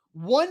scores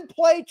 1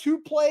 play, 2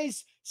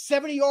 plays,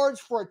 70 yards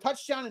for a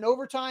touchdown in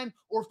overtime,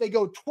 or if they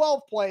go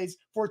 12 plays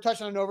for a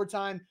touchdown in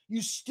overtime,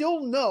 you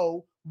still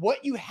know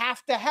what you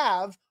have to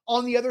have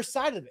on the other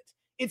side of it.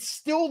 It's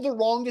still the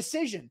wrong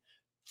decision.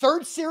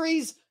 Third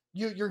series,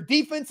 your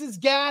defense is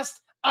gassed.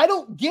 I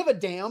don't give a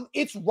damn.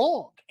 It's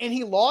wrong. And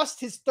he lost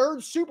his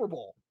 3rd Super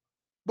Bowl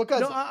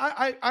because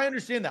I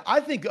understand that.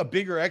 I think a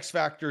bigger X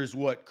factor is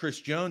what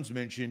Chris Jones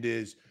mentioned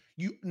is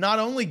you not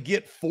only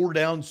get 4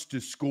 downs to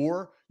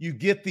score, you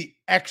get the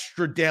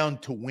extra down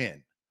to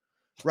win,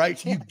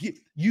 right?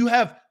 You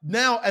have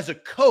now as a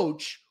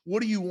coach,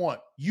 what do you want?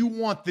 You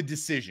want the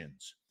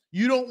decisions.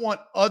 You don't want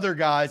other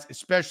guys,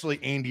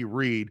 especially Andy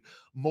Reid,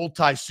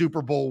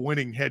 multi-Super Bowl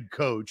winning head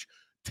coach,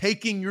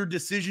 taking your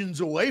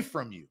decisions away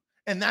from you.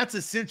 And that's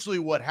essentially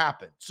what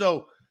happened.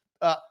 So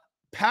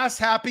pass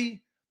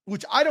happy,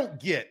 which I don't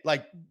get.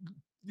 Like,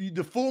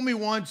 the fool me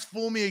once,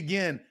 fool me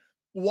again.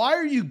 Why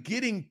are you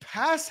getting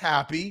pass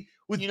happy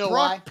with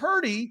Brock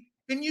Purdy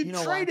and you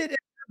traded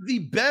the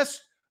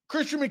best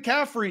Christian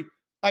McCaffrey?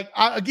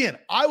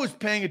 I was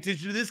paying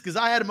attention to this because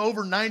I had him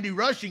over 90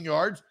 rushing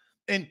yards,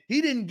 and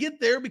he didn't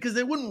get there because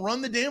they wouldn't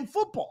run the damn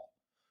football.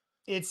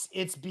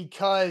 It's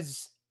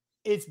because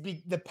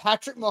the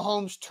Patrick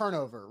Mahomes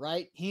turnover,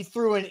 right? He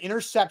threw an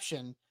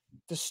interception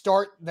to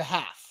start the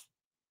half.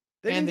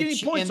 They didn't get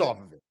any points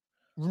off of it.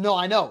 No,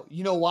 I know.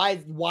 You know why?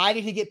 Why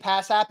did he get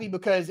pass happy?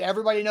 Because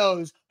everybody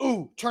knows,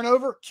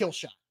 turnover, kill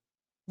shot,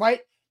 right?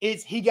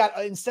 He got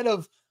instead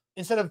of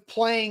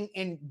playing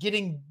and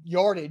getting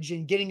yardage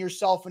and getting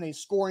yourself in a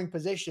scoring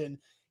position,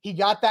 he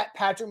got that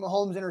Patrick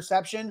Mahomes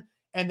interception,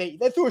 and they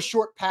threw a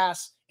short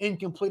pass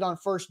incomplete on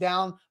 1st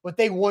down, but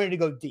they wanted to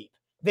go deep.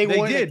 They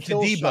did to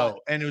Debo,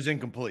 and it was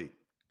incomplete.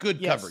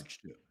 Good coverage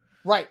too.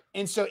 Right.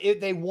 And so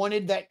they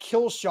wanted that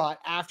kill shot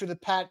after the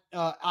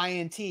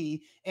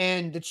INT,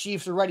 and the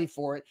Chiefs are ready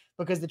for it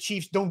because the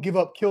Chiefs don't give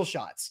up kill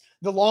shots.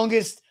 The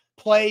longest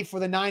play for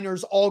the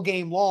Niners all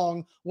game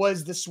long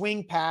was the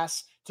swing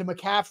pass to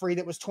McCaffrey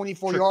that was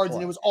 24 yards,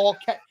 and it was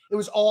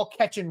all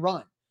catch and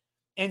run.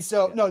 And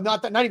so, no,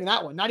 not even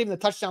that one, not even the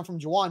touchdown from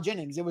Juwan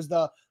Jennings. It was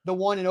the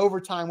one in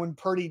overtime when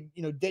Purdy,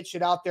 ditched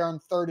it out there on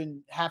 3rd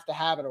and have to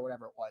have it or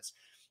whatever it was.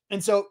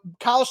 And so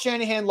Kyle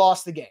Shanahan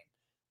lost the game.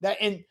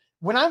 And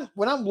when I'm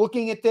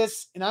looking at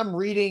this and I'm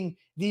reading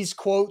these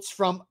quotes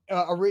from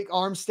Arik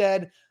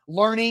Armstead,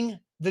 learning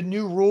the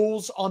new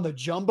rules on the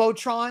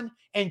Jumbotron,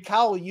 and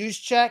Kyle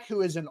Juszczyk,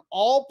 who is an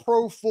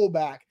all-pro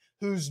fullback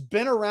who's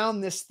been around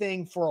this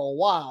thing for a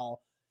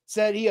while,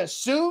 said he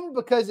assumed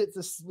because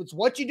it's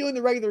what you do in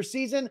the regular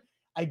season.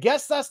 I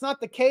guess that's not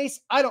the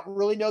case. I don't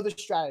really know the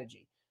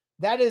strategy.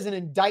 That is an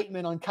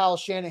indictment on Kyle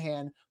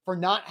Shanahan for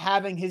not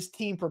having his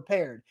team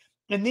prepared.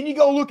 And then you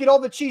go look at all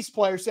the Chiefs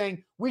players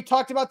saying, we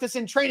talked about this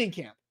in training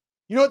camp.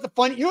 You know what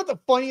the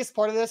funniest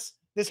part of this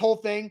whole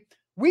thing?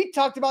 We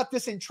talked about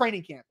this in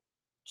training camp.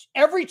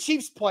 Every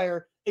Chiefs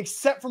player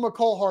except for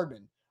McCole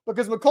Hardman,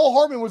 because McCole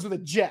Hardman was with the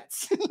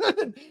Jets.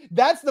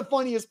 That's the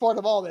funniest part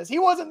of all this. He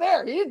wasn't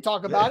there. He didn't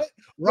talk about it.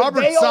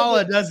 Robert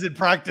Saleh doesn't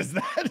practice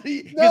that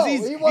because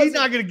he's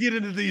not going to get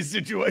into these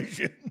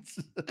situations.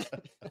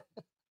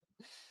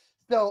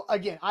 So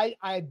again,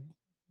 I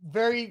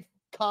very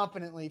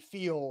confidently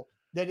feel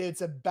that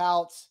it's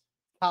about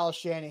Kyle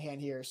Shanahan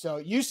here. So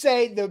you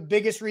say the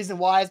biggest reason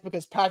why is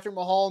because Patrick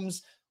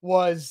Mahomes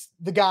was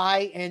the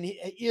guy and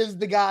he is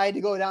the guy to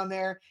go down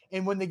there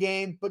and win the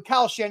game. But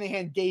Kyle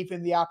Shanahan gave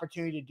him the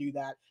opportunity to do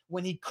that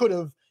when he could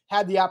have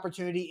had the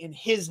opportunity in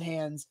his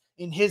hands,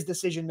 in his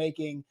decision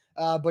making,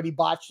 but he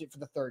botched it for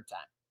the third time.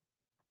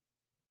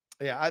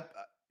 Yeah,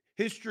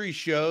 history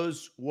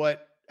shows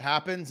what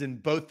happens,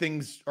 and both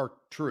things are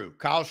true.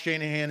 Kyle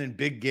Shanahan in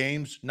big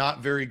games, not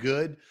very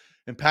good,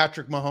 and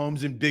Patrick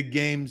Mahomes in big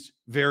games,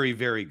 very,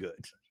 very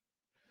good.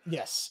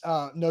 Yes,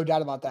 no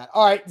doubt about that.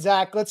 All right,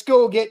 Zach, let's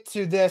go get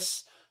to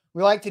this.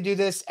 We like to do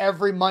this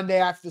every Monday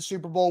after the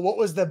Super Bowl. What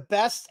was the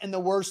best and the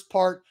worst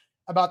part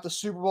about the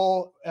Super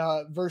Bowl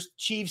versus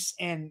Chiefs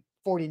and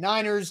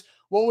 49ers?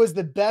 What was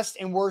the best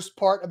and worst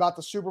part about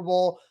the Super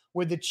Bowl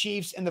with the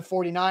Chiefs and the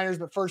 49ers?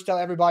 But first, tell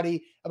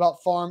everybody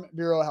about Farm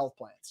Bureau Health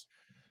Plans.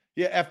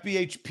 Yeah,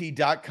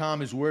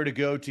 FBHP.com is where to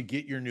go to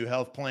get your new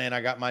health plan.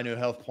 I got my new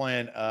health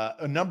plan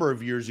a number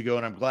of years ago,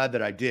 and I'm glad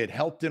that I did.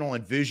 Health, dental,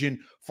 and vision.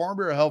 Farm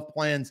Bureau Health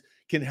Plans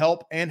can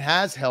help and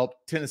has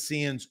helped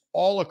Tennesseans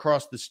all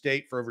across the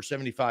state for over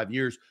 75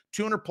 years,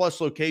 200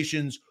 plus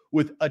locations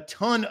with a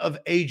ton of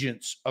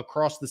agents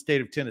across the state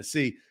of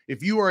Tennessee.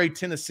 If you are a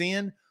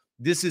Tennessean,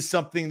 this is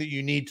something that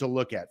you need to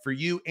look at for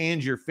you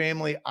and your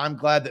family. I'm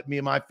glad that me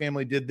and my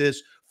family did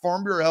this.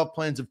 Farm Bureau Health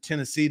Plans of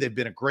Tennessee, they've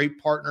been a great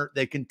partner.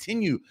 They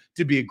continue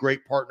to be a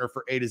great partner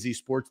for A to Z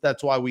Sports.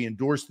 That's why we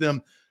endorse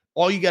them.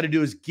 All you got to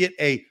do is get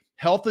a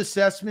health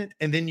assessment,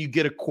 and then you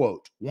get a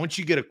quote. Once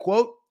you get a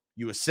quote,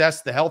 you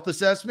assess the health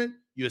assessment,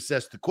 you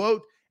assess the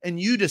quote, and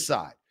you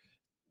decide.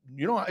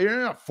 You're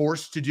not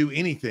forced to do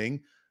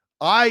anything.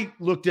 I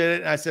looked at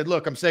it and I said,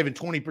 look, I'm saving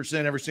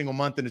 20% every single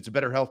month, and it's a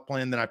better health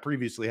plan than I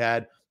previously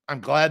had. I'm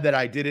glad that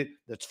I did it.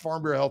 That's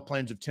Farm Bureau Health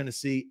Plans of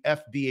Tennessee,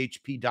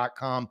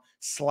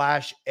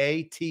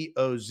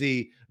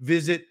 FBHP.com/ATOZ.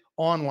 Visit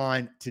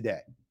online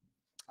today.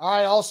 All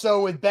right.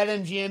 Also with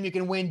BetMGM, you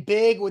can win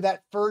big with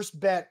that first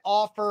bet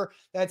offer.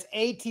 That's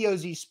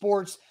ATOZ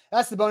Sports.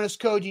 That's the bonus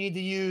code you need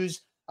to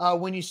use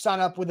when you sign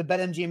up with the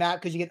BetMGM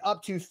app, because you get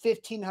up to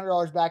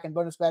 $1,500 back in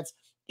bonus bets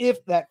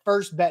if that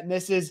first bet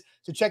misses.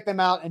 So check them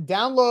out and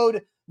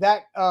download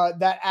that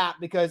app,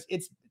 because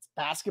it's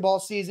basketball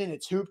season.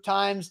 It's hoop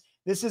times.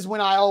 This is when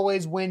I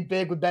always win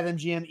big with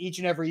BetMGM each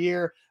and every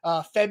year.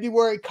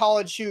 February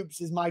college hoops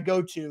is my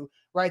go-to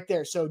right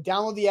there. So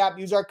download the app,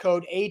 use our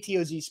code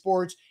ATOZ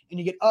Sports, and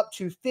you get up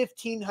to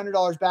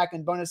 $1,500 back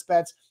in bonus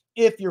bets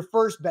if your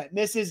first bet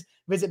misses.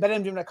 Visit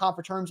BetMGM.com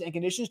for terms and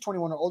conditions.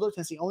 21 or older.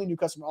 Tennessee only. New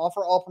customer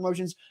offer. All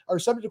promotions are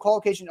subject to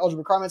qualification and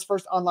eligible requirements.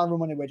 First online room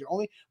money wager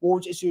only.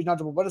 Rewards issued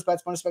non-double bonus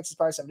bets. Bonus bets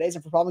expire 7 days.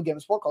 And for problem game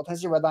sport, call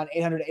Tennessee Redline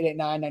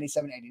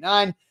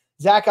 800-889-9789.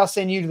 Zach, I'll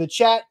send you to the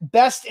chat.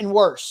 Best and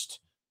worst.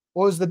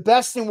 What was the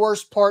best and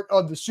worst part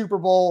of the Super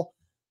Bowl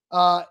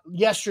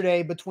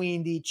yesterday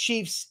between the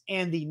Chiefs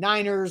and the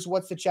Niners?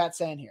 What's the chat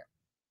saying here?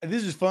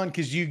 This is fun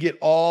because you get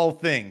all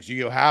things.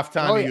 You go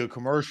halftime, you go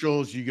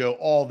commercials, you go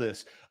all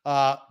this.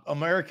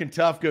 American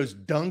Tough goes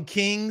Dunk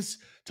Kings,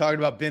 talking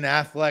about Ben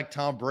Affleck,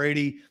 Tom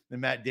Brady, and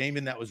Matt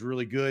Damon. That was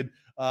really good.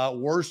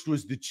 Worst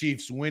was the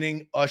Chiefs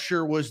winning.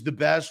 Usher was the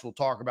best. We'll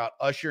talk about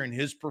Usher and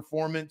his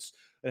performance.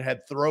 It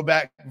had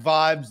throwback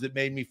vibes that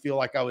made me feel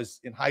like I was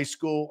in high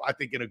school, I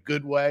think in a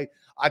good way.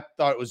 I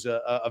thought it was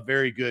a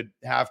very good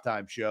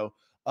halftime show.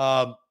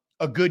 A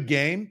good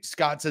game.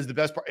 Scott says the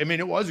best part. I mean,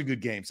 it was a good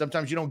game.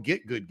 Sometimes you don't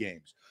get good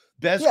games.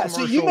 Best commercial.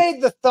 So you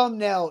made the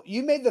thumbnail.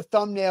 You made the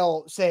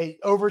thumbnail say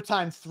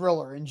overtime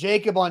thriller, and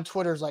Jacob on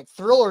Twitter is like,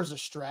 "Thriller's a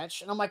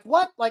stretch," and I'm like,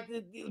 "What?" Like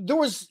we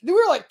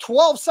were like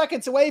 12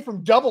 seconds away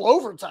from double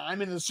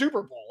overtime in the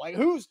Super Bowl. Like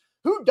who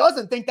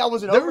doesn't think that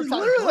was an overtime? There was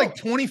literally like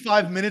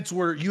 25 minutes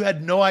where you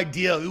had no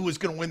idea who was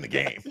going to win the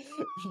game.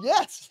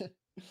 Yes.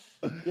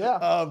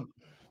 Yeah.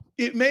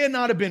 It may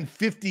not have been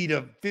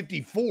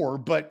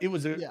 50-54, but it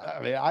was I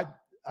mean, I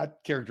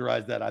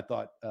characterized that, I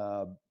thought,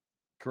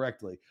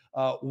 correctly.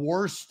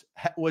 Worst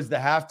was the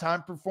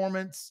halftime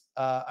performance.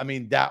 I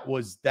mean, that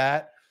was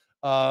that.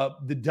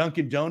 The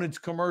Dunkin' Donuts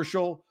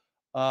commercial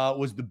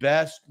was the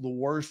best. The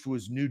worst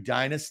was New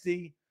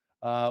Dynasty,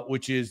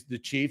 which is the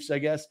Chiefs, I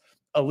guess.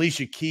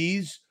 Alicia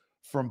Keys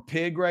from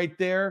Pig right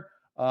there.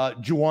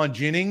 Juwan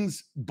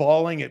Jennings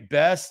balling at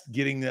best,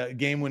 getting the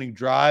game-winning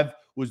drive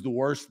was the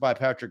worst by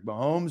Patrick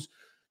Mahomes.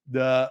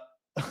 I'm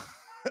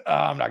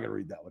not going to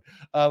read that one.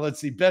 Let's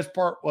see. Best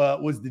part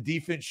was the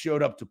defense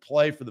showed up to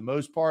play for the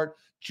most part.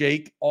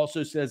 Jake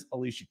also says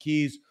Alicia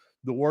Keys.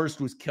 The worst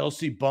was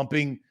Kelsey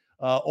bumping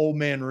old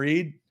man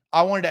Reed.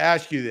 I wanted to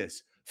ask you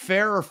this.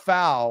 Fair or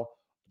foul,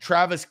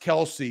 Travis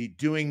Kelsey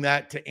doing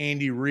that to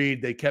Andy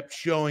Reid? They kept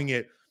showing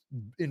it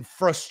in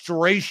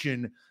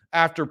frustration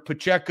after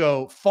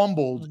Pacheco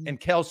fumbled and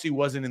Kelsey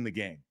wasn't in the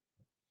game.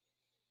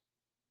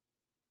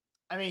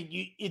 I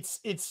mean,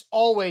 it's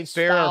always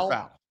fair foul. Or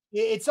foul.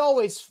 It's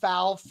always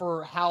foul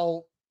for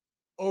how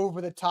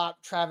over the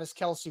top Travis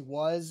Kelsey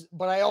was,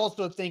 but I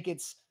also think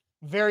it's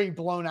very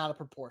blown out of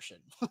proportion.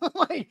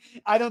 Like,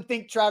 I don't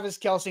think Travis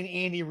Kelsey and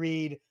Andy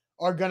Reid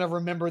are going to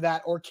remember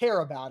that or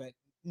care about it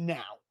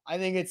now. I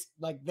think it's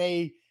like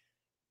they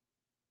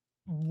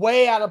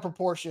way out of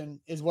proportion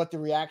is what the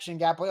reaction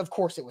got. But of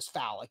course it was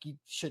foul. Like you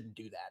shouldn't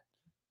do that.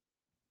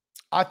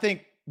 I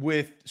think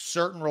with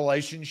certain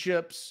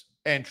relationships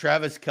and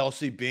Travis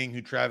Kelce being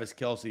who Travis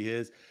Kelce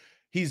is,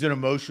 he's an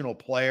emotional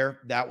player.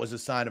 That was a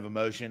sign of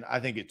emotion. I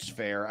think it's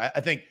fair.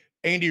 I think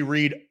Andy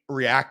Reid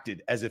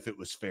reacted as if it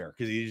was fair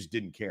because he just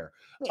didn't care.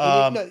 He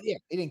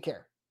didn't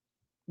care.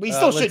 But you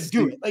still shouldn't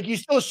do it. Like you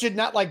still should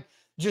not like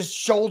just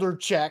shoulder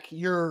check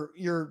your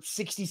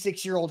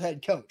 66-year-old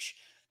head coach.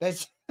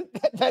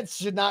 That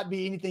should not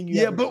be anything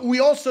you ever but do. we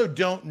also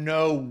don't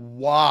know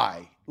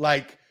why.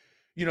 Like,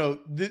 you know,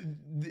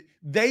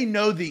 they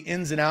know the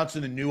ins and outs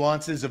and the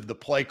nuances of the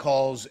play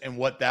calls and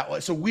what that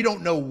was. So we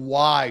don't know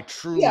why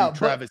truly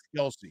Travis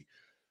Kelce.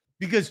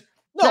 Because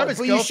Travis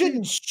Kelce, you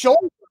shouldn't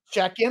shoulder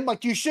check him.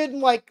 Like you shouldn't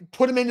like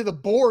put him into the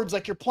boards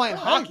like you're playing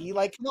hockey.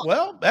 Like,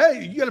 well,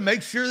 hey, you got to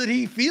make sure that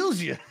he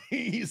feels you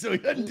so he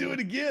doesn't do it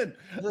again.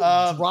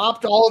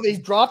 Dropped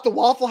the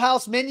Waffle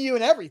House menu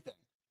and everything.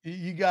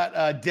 You got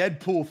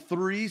Deadpool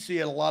 3, so you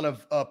had a lot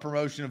of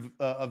promotion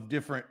of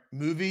different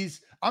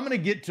movies. I'm going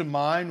to get to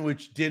mine,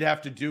 which did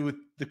have to do with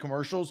the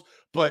commercials.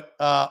 But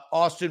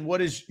Austin, what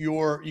is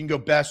you can go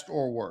best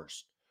or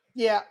worst?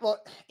 Yeah, well,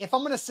 if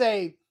I'm going to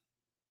say,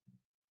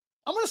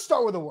 I'm going to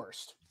start with the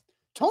worst.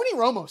 Tony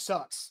Romo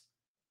sucks.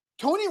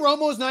 Tony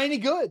Romo's not any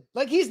good.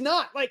 Like he's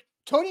not. Like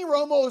Tony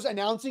Romo's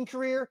announcing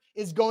career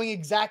is going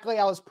exactly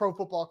how his pro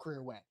football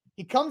career went.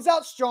 He comes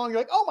out strong. You're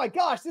like, oh my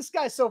gosh, this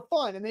guy's so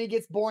fun. And then he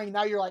gets boring.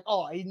 Now you're like,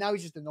 oh, now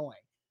he's just annoying.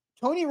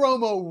 Tony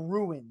Romo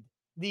ruined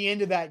the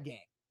end of that game.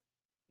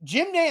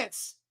 Jim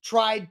Nantz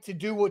tried to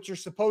do what you're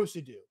supposed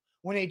to do.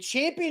 When a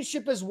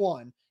championship is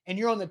won and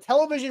you're on the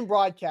television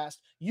broadcast,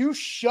 you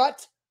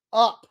shut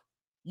up.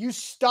 You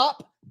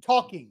stop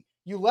talking.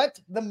 You let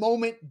the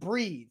moment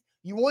breathe.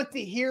 You want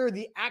to hear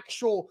the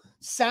actual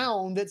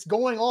sound that's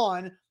going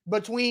on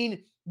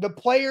between the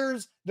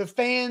players, the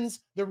fans,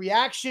 the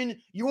reaction.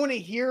 You want to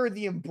hear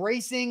the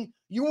embracing.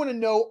 You want to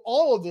know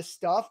all of this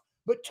stuff.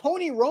 But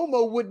Tony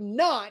Romo would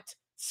not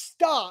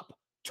stop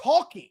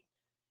talking.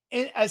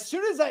 And as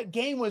soon as that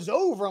game was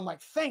over, I'm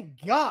like, thank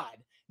God.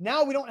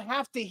 Now we don't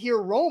have to hear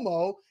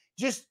Romo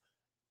just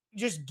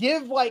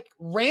give like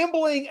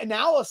rambling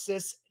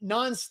analysis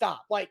nonstop.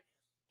 Like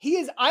he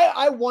is,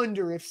 I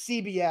wonder if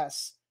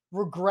CBS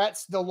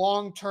regrets the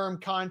long-term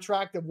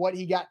contract of what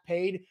he got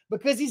paid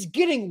because he's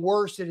getting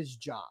worse at his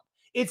job.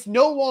 It's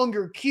no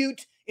longer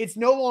cute. It's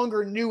no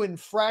longer new and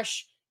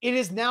fresh. It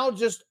is now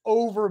just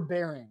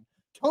overbearing.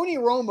 Tony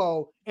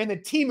Romo and the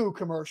Temu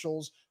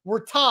commercials were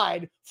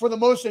tied for the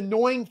most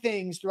annoying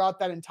things throughout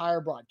that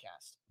entire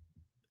broadcast.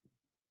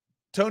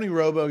 Tony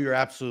Romo, you're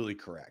absolutely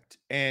correct.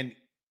 And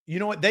you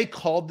know what they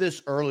called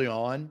this early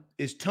on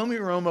is Tony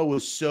Romo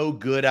was so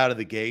good out of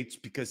the gates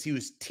because he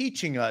was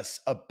teaching us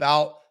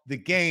about the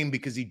game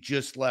because he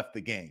just left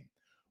the game.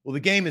 Well, the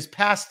game is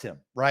past him,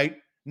 right?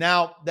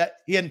 Now that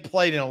he hadn't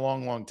played in a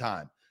long, long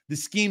time. The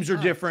schemes are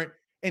different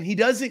and he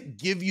doesn't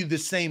give you the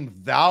same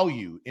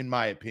value, in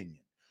my opinion,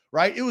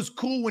 right? It was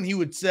cool when he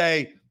would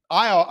say,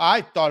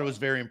 I thought it was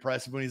very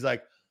impressive when he's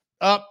like,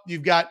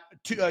 you've got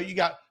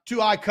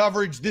two eye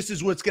coverage. This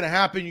is what's going to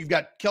happen. You've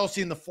got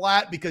Kelce in the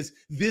flat because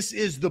this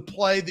is the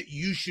play that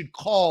you should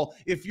call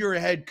if you're a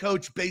head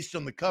coach based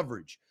on the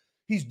coverage.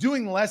 He's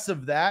doing less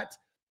of that,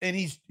 and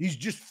he's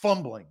just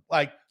fumbling.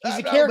 Like he's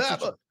a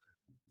caricature.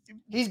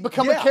 He's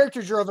become a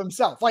caricature of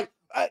himself. Like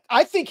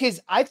I think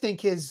his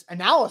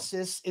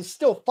analysis is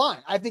still fine.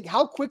 I think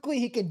how quickly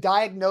he can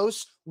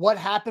diagnose what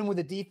happened with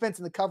the defense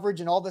and the coverage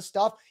and all this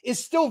stuff is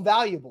still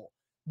valuable.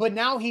 But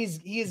now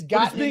he's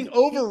got being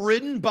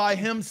overridden by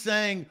him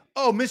saying,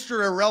 "Oh,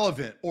 Mr.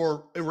 Irrelevant"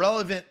 or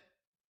irrelevant,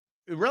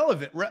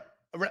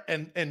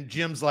 and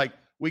Jim's like,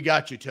 "We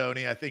got you,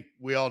 Tony. I think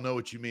we all know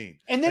what you mean."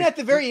 And then at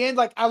the very end,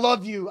 like, "I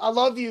love you,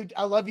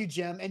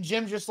 Jim," and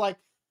Jim's just like,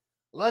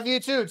 "Love you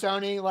too,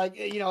 Tony." Like,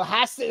 you know,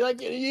 has to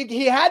like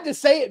he had to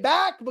say it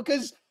back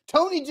because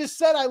Tony just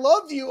said, "I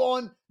love you"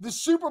 on the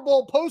Super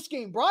Bowl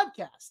postgame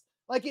broadcast.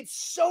 Like,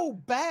 it's so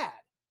bad.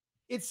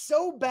 It's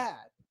so bad.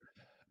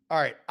 All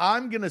right,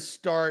 I'm going to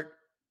start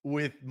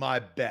with my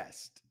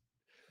best.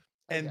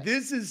 And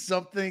this is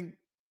something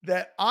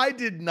that I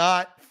did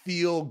not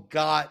feel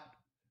got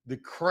the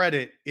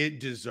credit it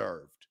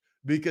deserved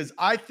because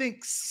I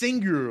think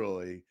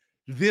singularly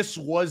this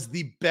was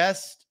the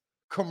best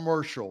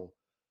commercial,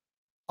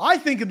 I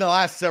think, in the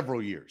last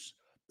several years.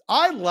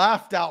 I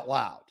laughed out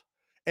loud.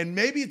 And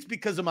maybe it's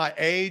because of my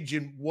age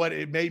and what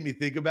it made me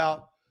think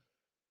about.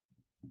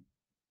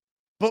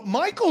 But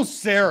Michael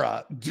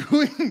Cera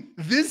doing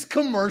this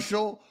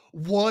commercial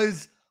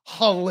was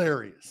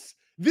hilarious.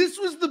 This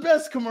was the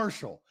best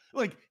commercial.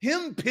 Like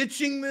him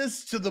pitching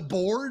this to the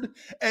board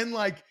and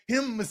like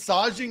him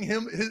massaging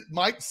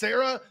Mike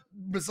Cera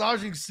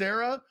massaging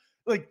Cera.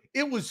 Like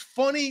it was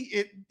funny.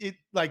 It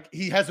like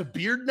he has a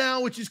beard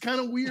now, which is kind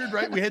of weird,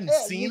 right? We hadn't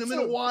seen him in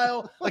a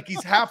while. Like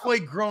he's halfway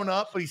grown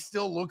up, but he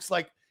still looks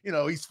like, you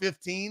know, he's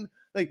 15.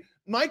 Like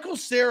Michael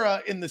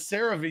Cera in the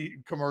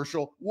CeraVe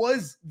commercial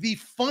was the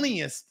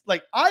funniest.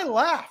 Like, I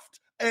laughed,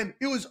 and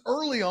it was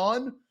early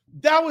on.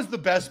 That was the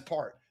best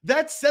part.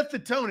 That set the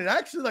tone. It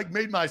actually like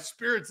made my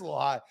spirits a little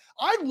high.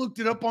 I looked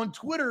it up on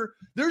Twitter.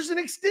 There's an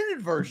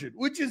extended version,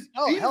 which is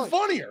even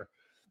funnier.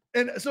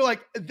 And so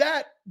like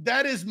that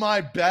is my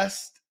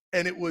best.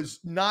 And it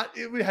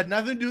had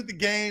nothing to do with the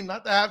game,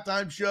 not the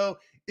halftime show.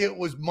 It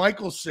was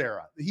Michael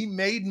Cera. He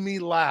made me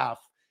laugh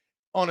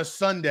on a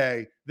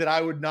Sunday that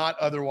I would not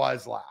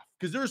otherwise laugh,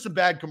 because there are some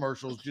bad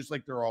commercials, just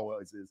like there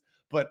always is.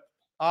 But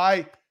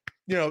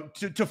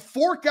to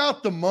fork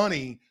out the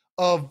money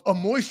of a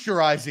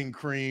moisturizing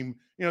cream,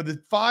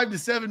 the $5 to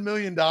 $7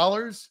 million,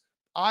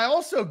 I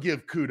also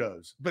give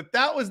kudos. But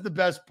that was the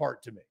best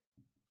part to me.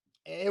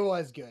 It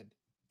was good.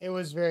 It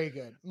was very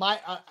good.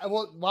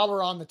 While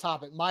we're on the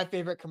topic, my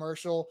favorite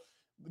commercial,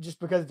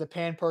 just because it's a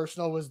pan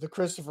personal, was the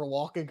Christopher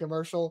Walken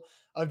commercial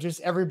of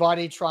just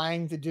everybody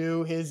trying to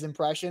do his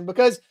impression,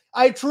 because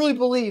I truly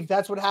believe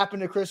that's what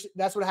happened to Chris.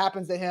 That's what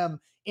happens to him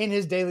in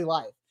his daily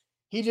life.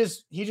 He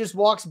just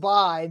walks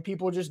by and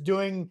people are just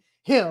doing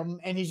him,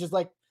 and he's just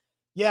like,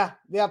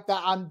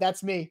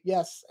 that's me.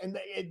 Yes. And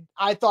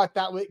I thought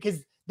that was,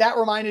 because that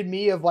reminded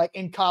me of like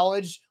in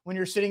college when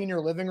you're sitting in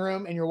your living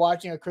room and you're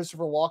watching a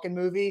Christopher Walken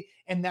movie,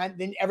 and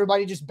then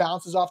everybody just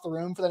bounces off the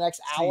room for the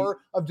next hour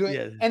of doing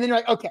it. And then you're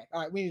like, okay,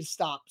 all right, we need to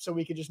stop so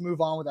we could just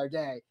move on with our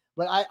day.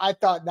 But I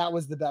thought that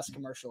was the best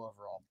commercial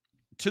overall.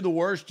 To the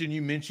worst, and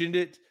you mentioned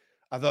it,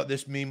 I thought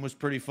this meme was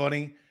pretty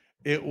funny.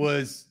 It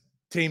was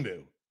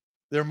Temu,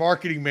 their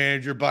marketing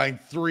manager, buying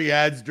 3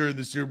 ads during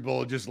the Super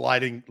Bowl, just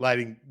lighting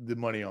the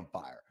money on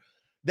fire.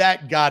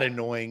 That got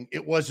annoying.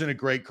 It wasn't a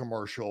great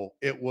commercial.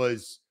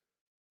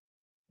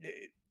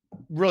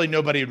 Really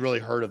nobody had really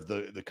heard of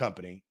the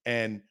company.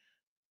 And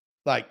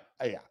like,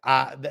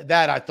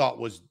 that I thought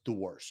was the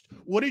worst.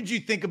 What did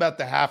you think about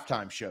the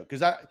halftime show?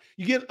 Because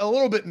you get a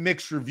little bit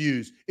mixed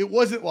reviews. It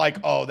wasn't like,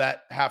 oh,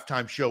 that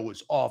halftime show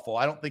was awful.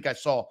 I don't think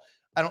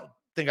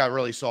I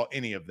really saw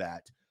any of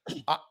that.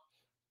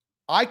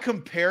 I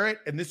compare it,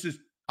 and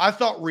I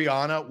thought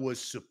Rihanna was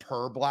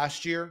superb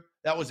last year.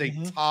 That was a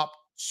top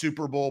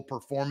Super Bowl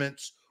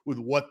performance with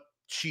what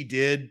she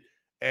did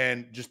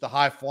and just the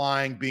high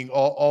flying, being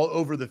all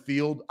over the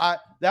field.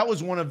 That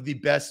was one of the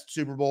best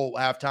Super Bowl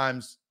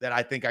halftimes that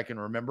I think I can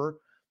remember.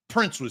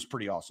 Prince was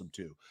pretty awesome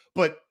too,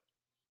 but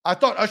I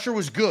thought Usher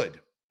was good.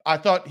 I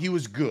thought he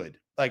was good.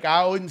 Like,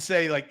 I wouldn't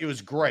say like it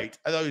was great.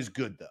 I thought he was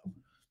good though.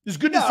 It was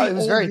good to see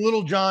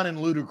Little John and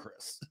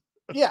Ludacris.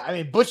 Yeah, I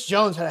mean, Butch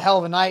Jones had a hell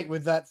of a night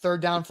with that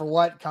third down for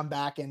what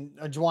comeback and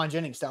Juwan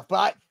Jennings stuff.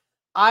 But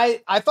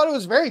I thought it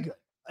was very good.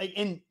 Like,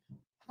 in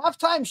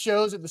halftime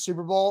shows at the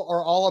Super Bowl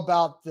are all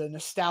about the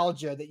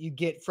nostalgia that you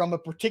get from a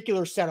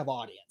particular set of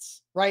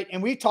audience, right?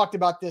 And we talked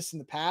about this in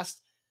the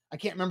past. I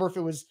can't remember if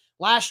it was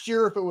last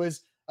year, if it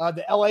was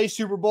the LA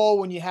Super Bowl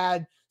when you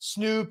had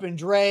Snoop and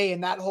Dre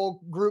and that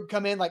whole group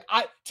come in. Like,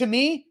 to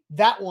me,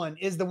 that one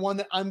is the one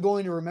that I'm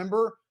going to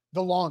remember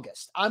the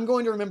longest. I'm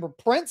going to remember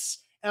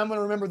Prince, and I'm going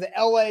to remember the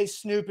LA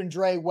Snoop and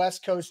Dre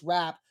West Coast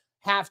rap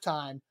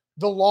halftime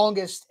the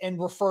longest and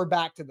refer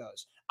back to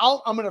those.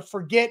 I'm going to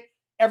forget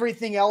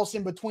everything else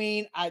in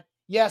between.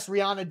 Yes,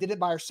 Rihanna did it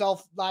by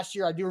herself last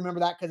year. I do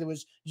remember that because it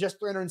was just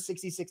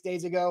 366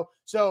 days ago.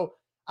 So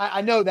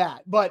I know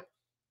that. But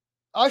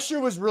Usher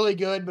was really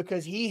good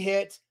because he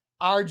hit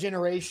our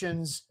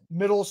generation's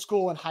middle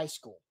school and high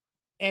school.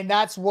 And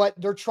that's what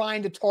they're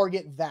trying to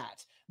target,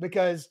 that,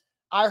 because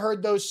I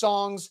heard those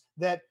songs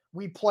that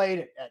we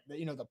played at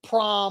the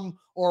prom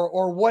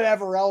or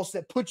whatever else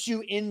that puts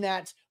you in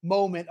that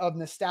moment of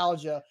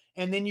nostalgia.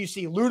 And then you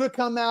see Luda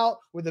come out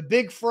with a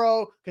big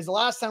fro, because the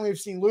last time we've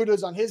seen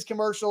Luda's on his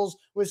commercials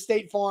with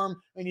State Farm,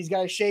 and he's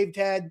got a shaved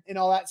head and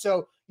all that.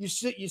 So you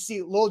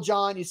see Lil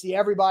Jon, you see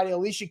everybody,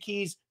 Alicia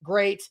Keys,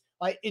 great.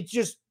 Like, it's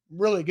just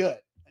really good.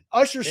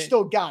 Usher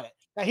still got it.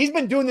 Now, he's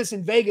been doing this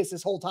in Vegas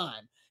this whole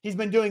time. He's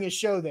been doing his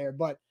show there,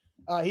 but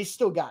he's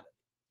still got it.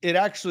 It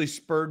actually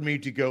spurred me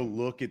to go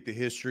look at the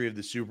history of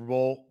the Super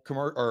Bowl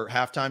or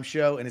halftime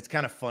show, and it's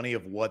kind of funny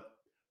of what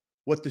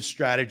the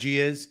strategy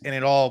is, and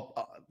it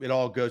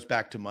all goes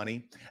back to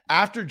money.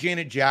 After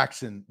Janet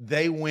Jackson,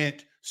 they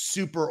went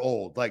super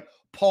old, like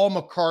Paul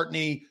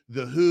McCartney,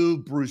 The Who,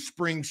 Bruce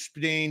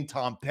Springsteen,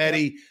 Tom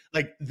Petty.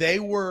 Like, they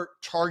were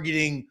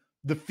targeting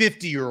the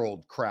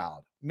 50-year-old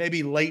crowd,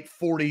 maybe late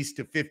 40s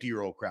to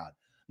 50-year-old crowd.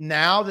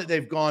 Now that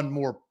they've gone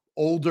more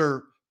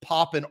older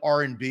pop and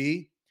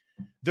R&B,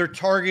 they're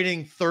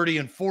targeting 30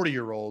 and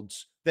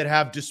 40-year-olds that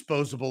have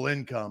disposable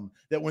income,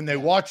 that when they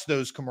watch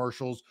those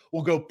commercials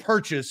will go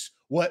purchase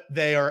what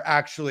they are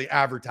actually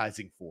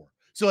advertising for.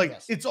 So like,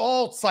 it's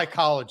all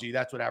psychology.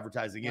 That's what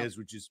advertising is,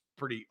 which is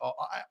pretty,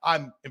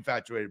 I'm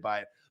infatuated by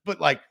it, but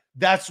like,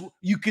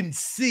 you can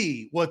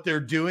see what they're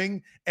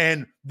doing.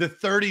 And the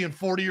 30 and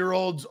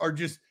 40-year-olds are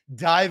just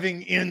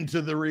diving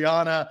into the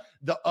Rihanna,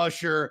 the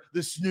Usher,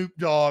 the Snoop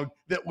Dogg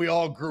that we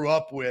all grew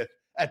up with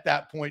at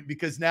that point,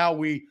 because now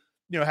we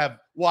have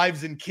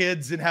wives and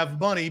kids and have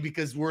money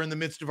because we're in the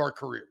midst of our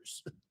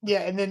careers.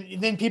 Yeah, and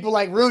then people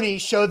like Rooney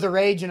showed their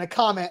age in a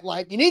comment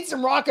like, you need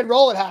some rock and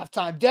roll at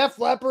halftime. Def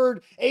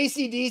Leppard,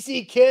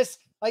 AC/DC, Kiss,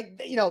 like,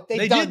 they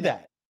did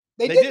that.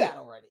 They did that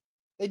already.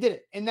 They did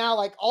it. And now,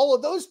 like, all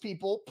of those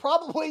people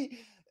probably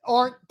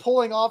aren't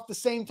pulling off the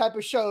same type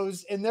of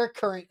shows in their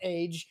current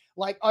age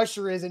like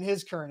Usher is in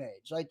his current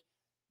age. Like,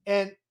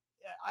 and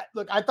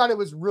I thought it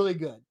was really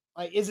good.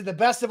 Like, is it the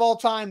best of all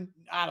time?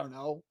 I don't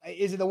know.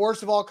 Is it the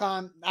worst of all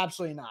time?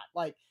 Absolutely not.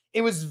 Like,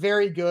 it was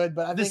very good,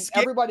 but I think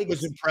everybody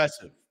was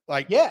impressive.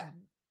 Like, yeah,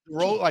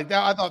 role like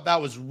that. I thought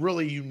that was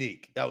really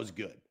unique. That was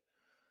good.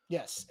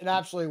 Yes, it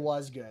absolutely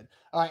was good.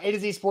 All right, A to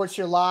Z Sports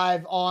here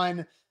live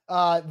on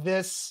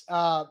this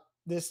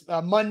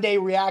Monday,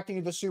 reacting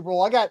to the Super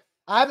Bowl.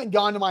 I haven't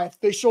gone to my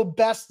official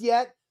best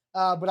yet,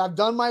 but I've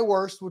done my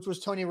worst, which was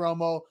Tony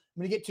Romo.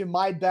 I'm going to get to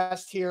my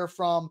best here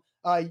from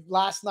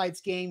last night's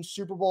game,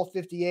 Super Bowl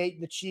 58,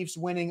 the Chiefs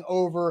winning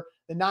over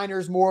the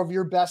Niners. More of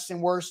your best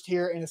and worst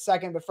here in a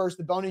second. But first,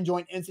 the Bone and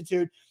Joint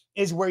Institute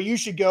is where you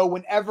should go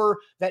whenever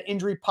that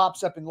injury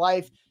pops up in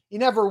life. You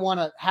never want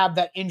to have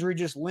that injury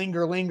just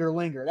linger.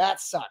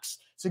 That sucks.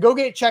 So go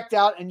get it checked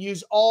out and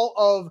use all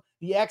of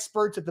the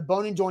experts at the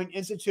Bone and Joint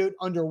Institute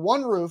under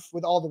one roof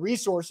with all the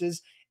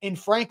resources in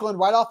Franklin,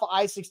 right off of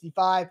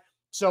I-65.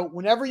 So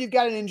whenever you've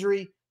got an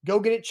injury, go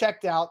get it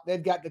checked out.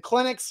 They've got the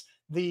clinics,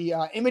 the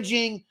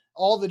imaging,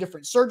 all the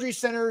different surgery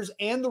centers,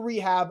 and the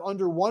rehab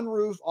under one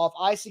roof off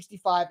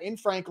I-65 in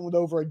Franklin with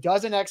over a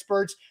dozen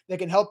experts that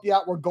can help you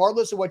out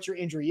regardless of what your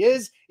injury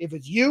is. If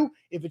it's you,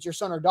 if it's your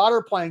son or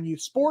daughter playing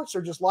youth sports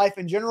or just life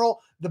in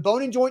general, the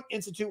Bone and Joint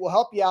Institute will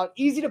help you out.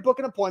 Easy to book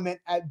an appointment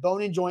at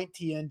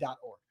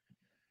boneandjointtn.org.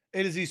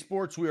 A to Z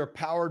Sports, we are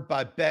powered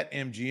by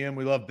BetMGM.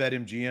 We love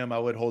BetMGM. I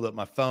would hold up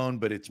my phone,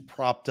 but it's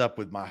propped up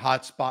with my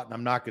hotspot, and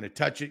I'm not going to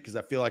touch it because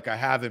I feel like I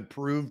have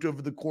improved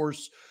over the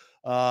course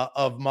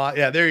of my,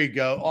 there you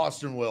go.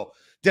 Austin will.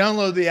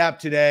 Download the app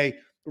today,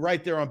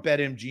 right there on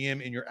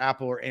BetMGM in your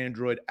Apple or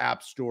Android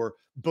app store.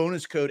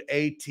 Bonus code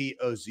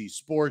ATOZ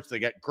Sports. They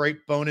got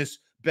great bonus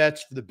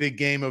bets for the big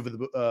game over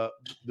the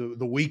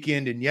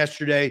weekend and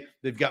yesterday.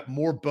 They've got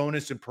more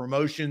bonus and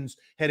promotions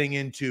heading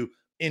into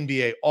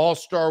NBA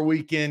All-Star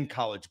Weekend,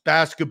 college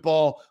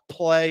basketball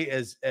play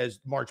as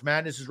March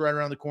Madness is right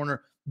around the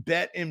corner.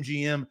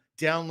 BetMGM,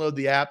 download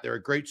the app. They're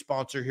a great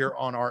sponsor here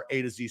on our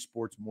A to Z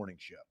Sports morning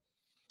show.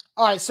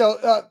 All right,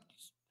 so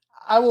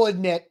I will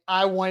admit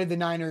I wanted the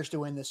Niners to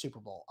win the Super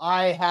Bowl.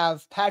 I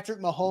have Patrick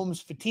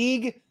Mahomes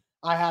fatigue.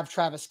 I have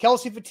Travis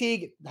Kelce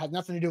fatigue. It has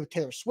nothing to do with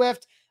Taylor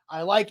Swift.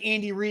 I like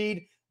Andy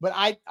Reid, but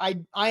I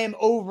am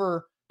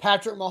over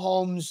Patrick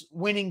Mahomes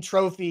winning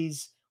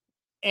trophies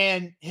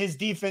and his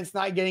defense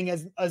not getting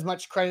as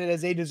much credit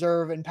as they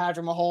deserve, and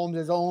Patrick Mahomes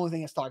is the only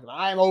thing that's talked about.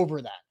 I am over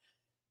that.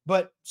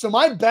 But so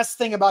my best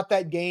thing about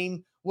that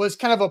game was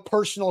kind of a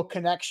personal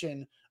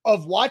connection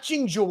of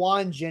watching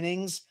Juwan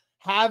Jennings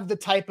have the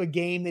type of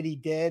game that he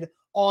did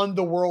on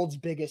the world's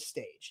biggest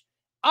stage.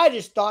 I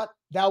just thought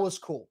that was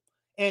cool.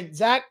 And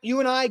Zach, you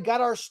and I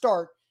got our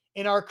start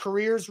in our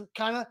careers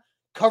kind of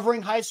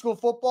covering high school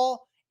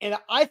football, and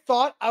I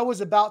thought I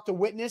was about to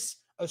witness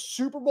a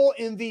Super Bowl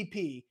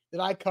MVP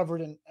that I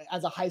covered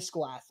as a high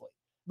school athlete.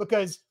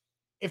 Because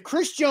if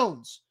Chris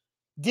Jones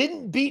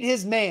didn't beat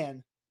his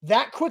man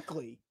that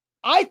quickly,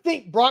 I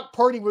think Brock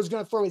Purdy was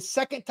going to throw his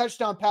second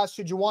touchdown pass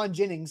to Juwan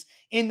Jennings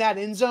in that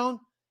end zone.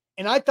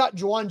 And I thought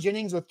Juwan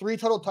Jennings with 3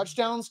 total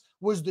touchdowns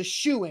was the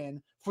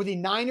shoe-in for the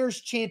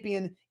Niners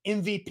champion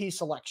MVP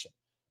selection.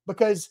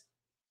 Because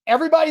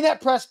everybody in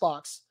that press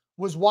box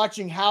was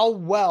watching how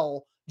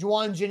well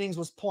Juwan Jennings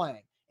was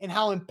playing and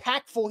how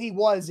impactful he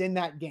was in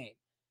that game.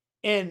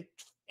 And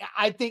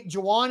I think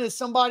Juwan is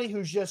somebody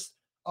who's just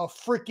a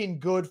freaking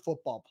good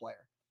football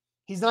player.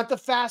 He's not the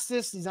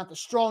fastest. He's not the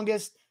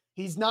strongest.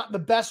 He's not the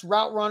best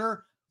route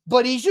runner,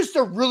 but he's just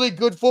a really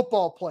good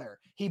football player.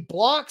 He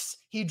blocks.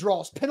 He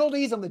draws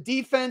penalties on the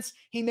defense.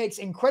 He makes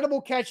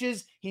incredible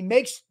catches. He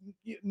makes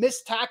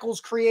missed tackles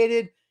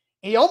created.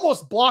 He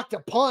almost blocked a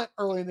punt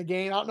early in the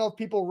game. I don't know if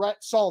people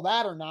saw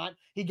that or not.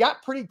 He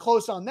got pretty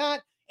close on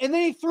that. And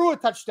then he threw a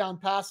touchdown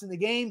pass in the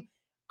game.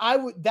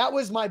 That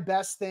was my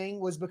best thing,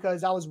 was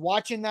because I was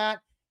watching that,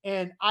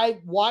 and I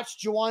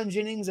watched Juwan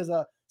Jennings as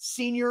a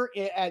senior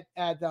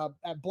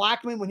at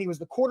Blackman when he was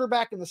the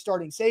quarterback and the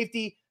starting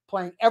safety,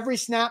 playing every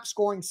snap,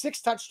 scoring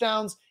 6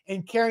 touchdowns,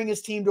 and carrying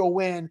his team to a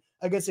win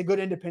against a good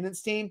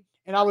Independence team.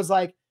 And I was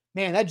like,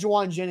 man, that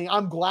Juwan Jennings,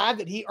 I'm glad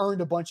that he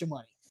earned a bunch of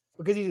money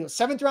because he's a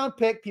 7th-round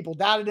pick. People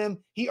doubted him.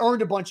 He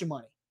earned a bunch of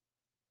money.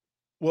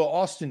 Well,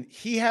 Austin,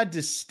 he had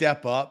to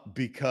step up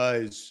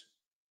because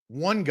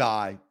one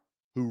guy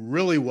who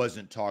really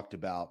wasn't talked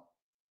about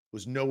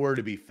was nowhere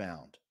to be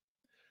found.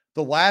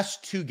 The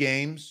last 2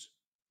 games,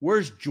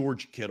 where's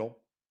George Kittle?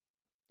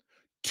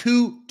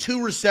 Two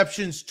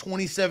receptions,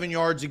 27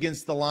 yards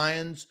against the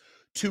Lions,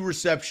 2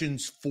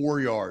 receptions,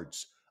 4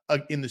 yards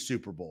in the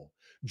Super Bowl.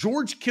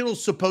 George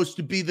Kittle's supposed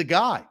to be the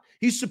guy.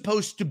 He's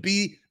supposed to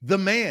be the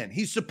man.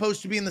 He's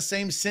supposed to be in the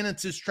same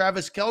sentence as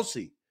Travis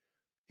Kelce.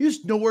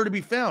 He's nowhere to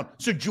be found.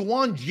 So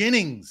Juwan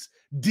Jennings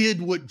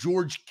did what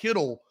George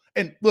Kittle,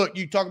 and look,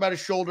 you talk about a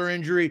shoulder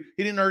injury.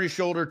 He didn't hurt his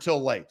shoulder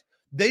till late.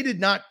 They did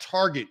not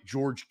target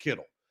George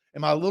Kittle.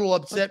 Am I a little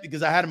upset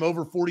because I had him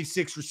over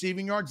 46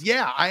 receiving yards?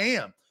 Yeah, I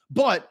am.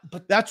 But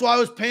that's why I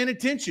was paying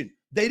attention.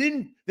 They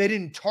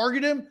didn't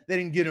target him. They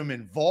didn't get him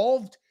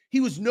involved. He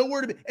was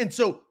nowhere to be. And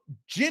so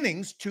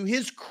Jennings, to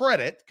his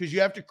credit, because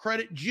you have to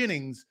credit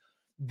Jennings,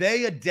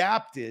 they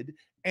adapted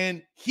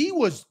and he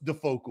was the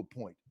focal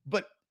point.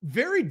 But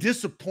very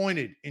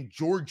disappointed in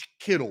George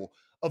Kittle,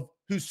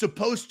 who's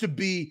supposed to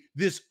be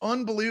this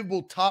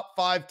unbelievable top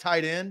 5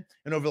 tight end.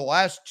 And over the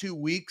last 2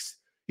 weeks,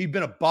 he'd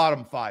been a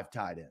bottom 5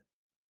 tight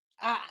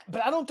end.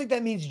 But I don't think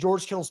that means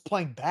George Kittle's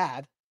playing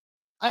bad.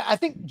 I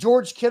think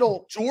George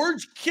Kittle,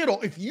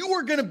 if you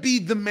are going to be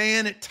the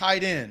man at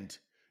tight end,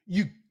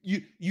 you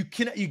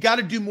got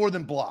to do more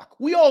than block.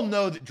 We all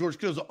know that George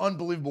Kittle's an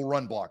unbelievable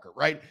run blocker,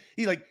 right?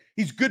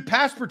 He's good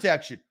pass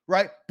protection,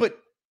 right? But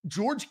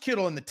George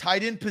Kittle in the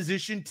tight end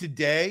position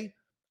today,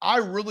 I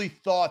really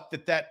thought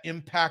that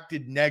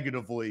impacted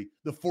negatively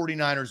the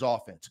 49ers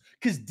offense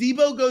because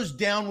Debo goes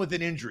down with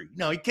an injury.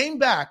 Now, he came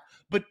back,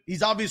 but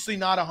he's obviously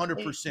not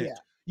 100%. Yeah.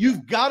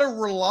 You've got to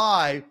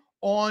rely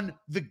on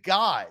the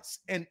guys.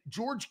 And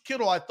George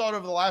Kittle, I thought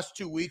over the last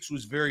 2 weeks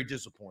was very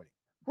disappointing.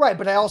 Right,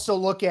 but I also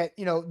look at,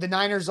 the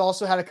Niners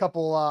also had a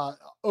couple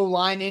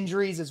O-line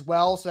injuries as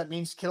well, so that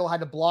means Kittle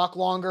had to block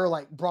longer.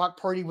 Like Brock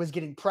Purdy was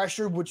getting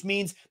pressured, which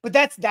means, but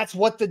that's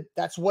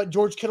what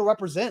George Kittle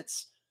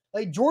represents.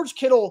 Like George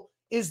Kittle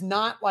is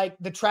not like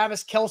the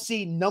Travis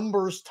Kelce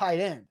numbers tight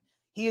end.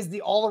 He is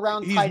the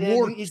all-around tight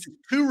end. He's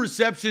 2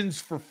 receptions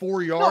for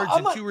 4 yards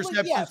and 2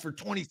 receptions for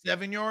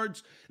 27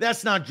 yards.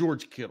 That's not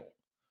George Kittle.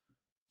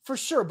 For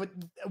sure, but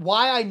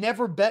why I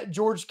never bet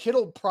George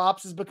Kittle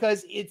props is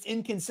because it's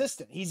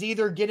inconsistent. He's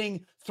either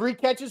getting 3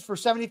 catches for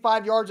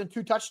 75 yards and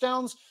 2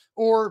 touchdowns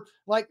or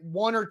like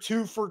 1 or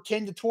 2 for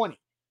 10 to 20.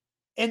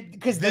 And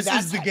because this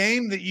is the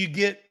game that you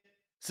get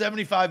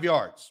 75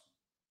 yards.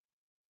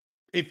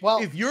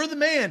 If you're the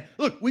man,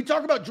 look, we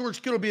talk about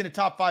George Kittle being a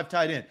top 5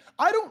 tight end.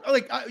 I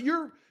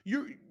don't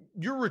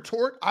your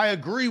retort. I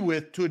agree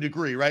with to a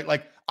degree, right?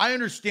 Like I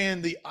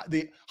understand the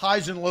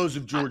highs and lows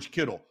of George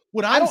Kittle.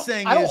 What I'm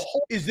saying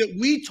is that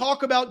we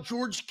talk about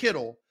George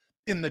Kittle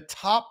in the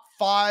top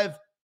 5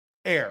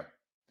 air.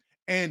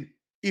 And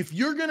if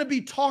you're going to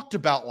be talked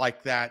about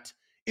like that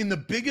in the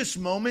biggest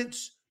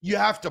moments, you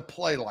have to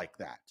play like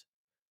that.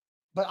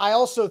 But I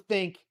also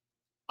think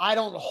I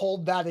don't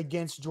hold that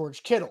against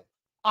George Kittle.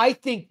 I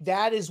think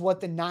that is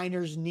what the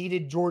Niners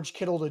needed George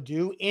Kittle to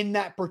do in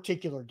that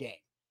particular game.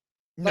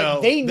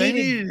 No, they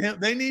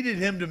needed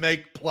him to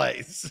make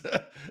plays.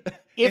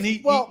 Then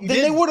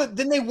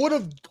they would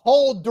have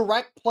called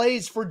direct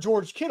plays for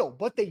George Kittle,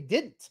 but they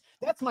didn't.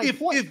 That's my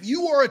point. If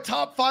you are a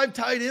top 5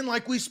 tight end,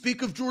 like we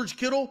speak of George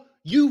Kittle,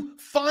 you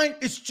find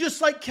it's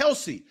just like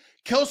Kelce.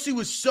 Kelce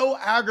was so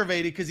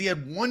aggravated because he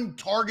had 1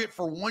 target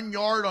for 1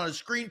 yard on a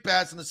screen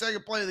pass in the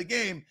second play of the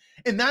game,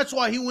 and that's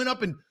why he went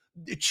up and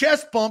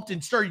chest bumped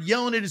and started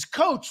yelling at his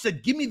coach.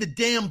 Said, "Give me the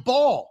damn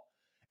ball."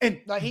 And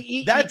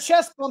he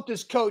chest bumped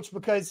his coach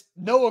because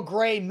Noah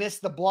Gray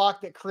missed the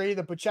block that created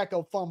the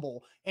Pacheco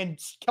fumble, and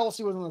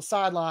Kelce was on the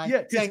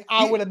sideline saying,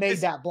 "I would have made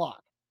that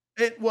block."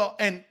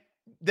 And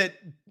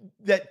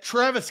that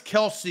Travis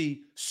Kelce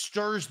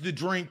stirs the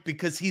drink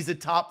because he's a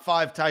top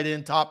 5 tight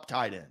end,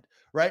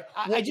 right?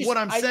 What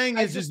I'm saying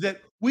is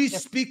that we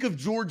speak of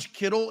George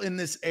Kittle in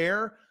this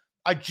air.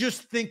 I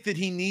just think that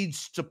he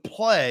needs to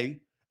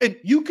play. And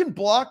you can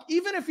block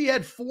even if he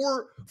had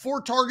four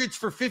targets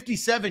for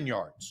 57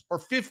 yards or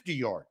 50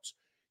 yards.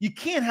 You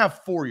can't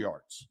have 4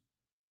 yards.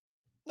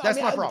 That's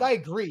my problem. I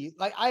agree.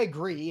 I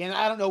agree. And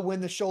I don't know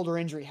when the shoulder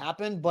injury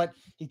happened, but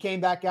he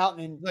came back out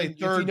and if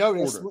you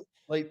notice,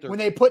 when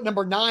they put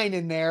number 9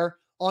 in there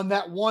on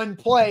that one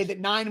play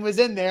that 9 was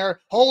in there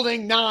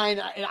holding 9,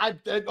 and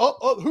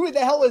who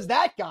the hell is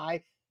that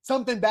guy?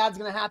 Something bad's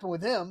going to happen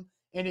with him,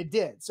 and it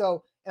did.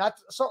 So, and I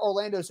saw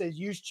Orlando says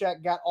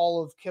Juszczyk got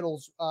all of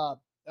Kittle's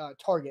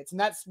targets. And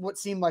that's what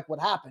seemed like what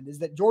happened is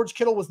that George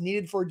Kittle was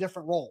needed for a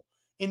different role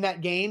in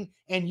that game,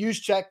 and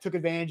Juszczyk took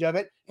advantage of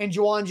it, and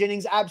Juwan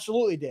Jennings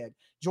absolutely did.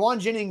 Juwan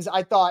Jennings,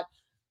 I thought,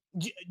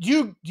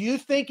 do you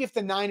think if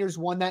the Niners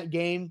won that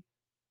game,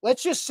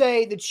 let's just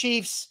say the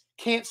Chiefs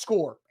can't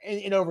score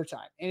in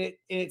overtime, and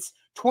it's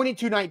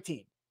 22-19.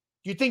 Do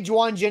you think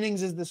Juwan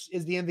Jennings is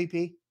the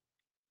MVP?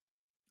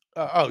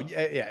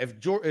 Yeah. If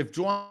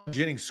Juwan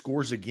Jennings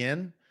scores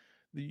again,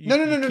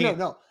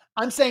 no.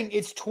 I'm saying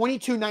it's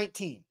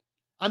 22-19.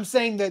 I'm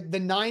saying that the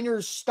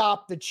Niners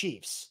stopped the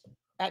Chiefs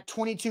at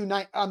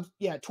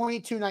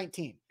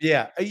 22-19.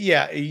 Yeah.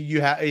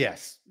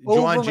 Yes.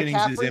 Juwan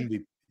Jennings is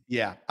MVP.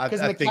 Yeah, because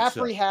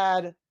McCaffrey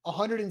had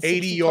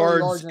 180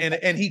 yards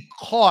and he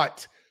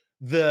caught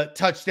the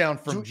touchdown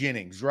from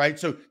Jennings, right?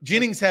 So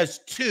Jennings has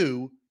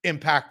 2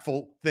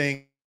 impactful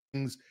things,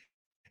 and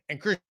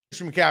Christian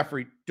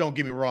McCaffrey, don't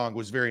get me wrong,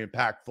 was very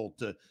impactful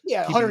to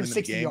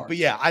 160 yards. But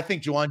yeah, I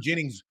think Juwan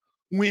Jennings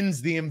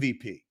wins the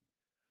MVP.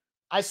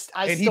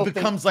 And he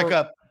becomes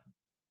like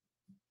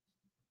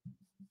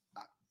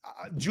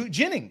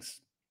Jennings.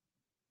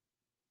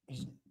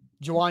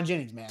 Juwan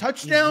Jennings, man.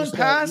 Touchdown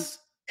pass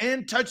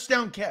and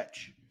touchdown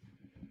catch.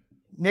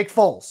 Nick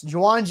Foles,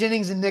 Juwan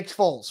Jennings and Nick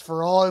Foles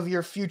for all of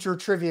your future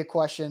trivia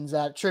questions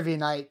at trivia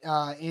night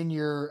in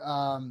your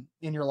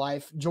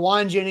life.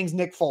 Juwan Jennings,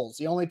 Nick Foles,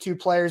 the only two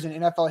players in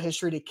NFL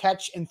history to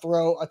catch and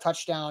throw a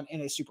touchdown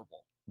in a Super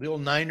Bowl. The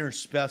old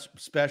Niners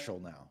special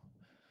now.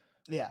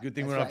 Yeah, good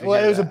thing we're not.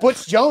 Well, it was a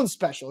Butch Jones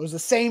special. It was the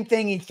same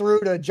thing he threw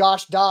to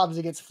Josh Dobbs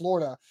against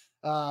Florida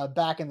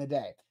back in the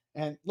day.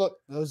 And look,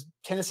 those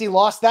Tennessee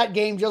lost that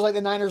game just like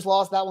the Niners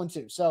lost that one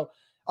too. So,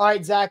 all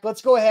right, Zach,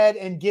 let's go ahead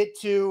and get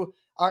to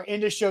our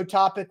end of show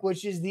topic,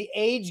 which is the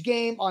age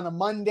game on a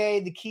Monday.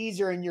 The keys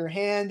are in your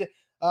hand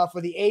for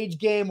the age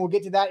game. We'll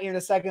get to that in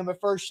a second. But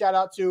first, shout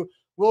out to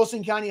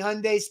Wilson County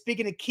Hyundai.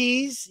 Speaking of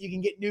keys, you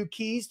can get new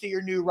keys to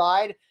your new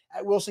ride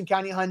at Wilson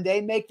County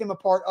Hyundai. Make them a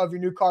part of your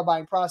new car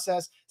buying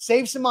process.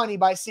 Save some money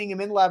by seeing them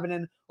in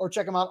Lebanon or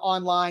check them out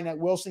online at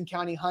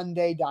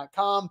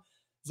wilsoncountyhyundai.com.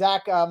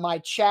 Zach, my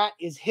chat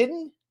is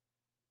hidden.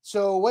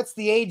 So what's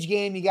the age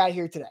game you got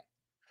here today?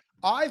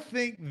 I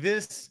think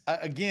this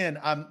again.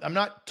 I'm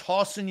not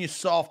tossing you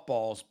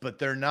softballs, but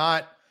they're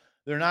not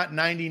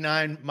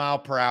 99 mile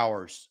per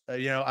hours.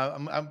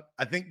 I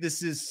think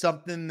this is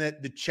something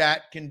that the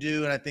chat can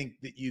do, and I think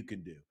that you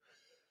can do.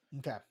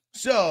 Okay.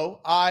 So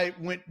I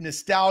went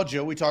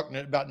nostalgia. We talked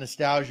about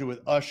nostalgia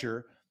with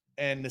Usher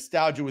and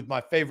nostalgia with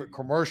my favorite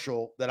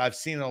commercial that I've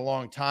seen in a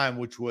long time,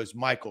 which was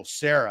Michael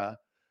Cera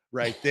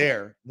right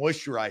there,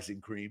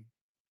 moisturizing cream.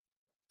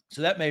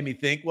 So that made me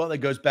think, well, that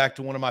goes back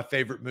to one of my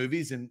favorite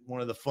movies and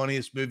one of the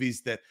funniest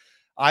movies that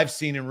I've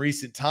seen in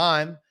recent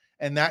time.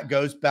 And that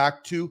goes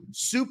back to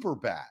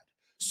Superbad.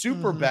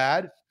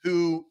 Superbad,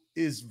 who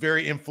is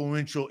very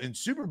influential in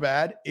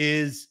Superbad,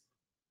 is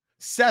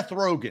Seth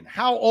Rogen.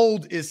 How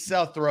old is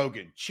Seth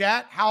Rogen?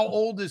 Chat, how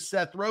old is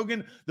Seth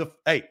Rogen?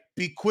 Hey,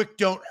 be quick,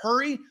 don't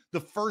hurry.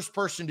 The first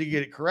person to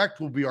get it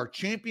correct will be our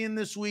champion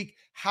this week.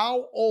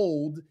 How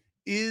old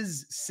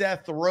is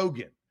Seth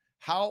Rogen?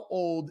 How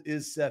old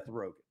is Seth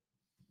Rogen?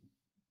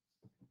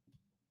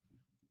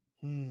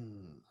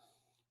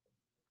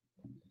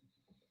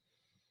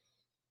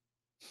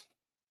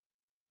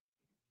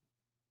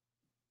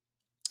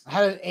 I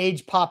had an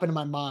age pop into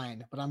my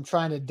mind, but I'm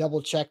trying to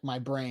double check my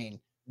brain.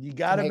 You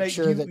got to make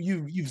sure that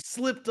you've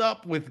slipped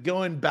up with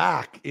going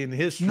back in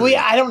history. Well,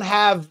 yeah, I don't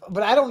have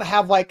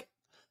like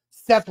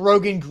Seth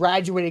Rogen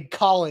graduated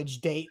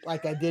college date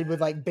like I did with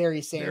like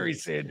Barry Sanders. Barry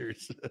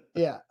Sanders.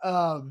 Yeah.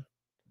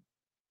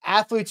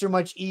 Athletes are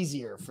much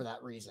easier for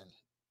that reason.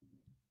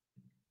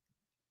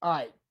 All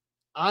right.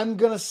 I'm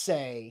going to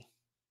say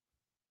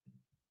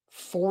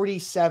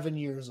 47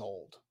 years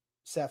old,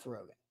 Seth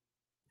Rogen.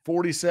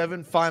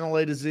 47, final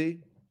A to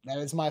Z? That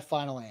is my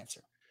final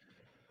answer.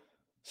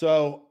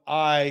 So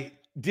I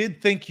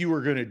did think you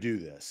were going to do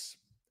this.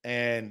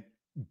 And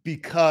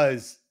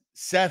because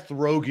Seth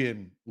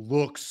Rogen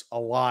looks a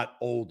lot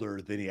older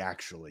than he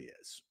actually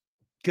is.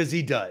 Because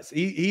he does.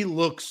 He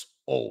looks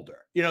older.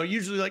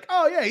 Usually like,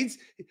 oh, yeah, he's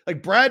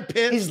like Brad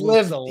Pitt. He's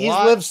lived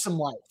some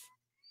life.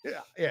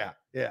 Yeah.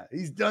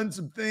 He's done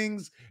some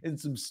things and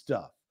some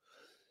stuff.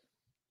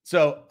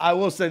 So I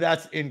will say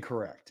that's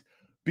incorrect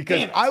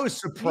because I was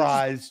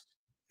surprised.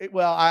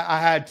 I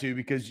had to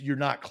because you're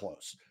not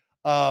close.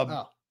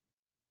 I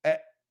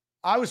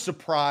was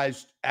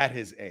surprised at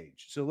his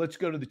age. So let's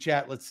go to the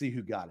chat. Let's see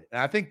who got it.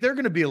 And I think they're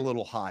going to be a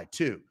little high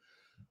too.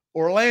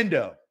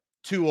 Orlando,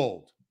 too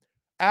old.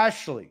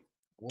 Ashley,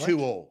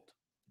 too old.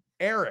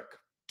 Eric,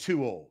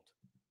 too old.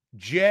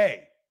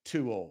 Jay,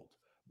 too old.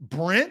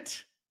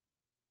 Brent,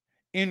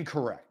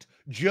 incorrect.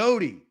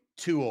 Jody,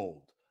 too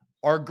old.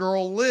 Our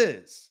girl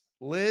Liz,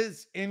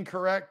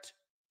 incorrect,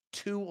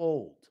 too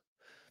old.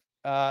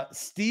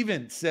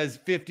 Steven says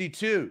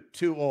 52,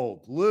 too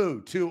old.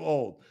 Lou, too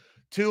old.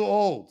 Too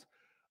old.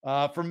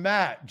 From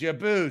Matt,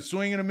 Jabu,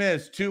 swing and a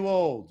miss, too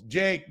old.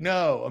 Jake,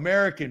 no.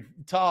 American,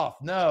 tough,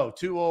 no.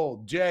 Too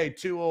old. Jay,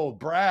 too old.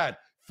 Brad,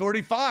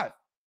 45,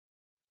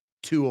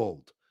 too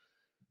old.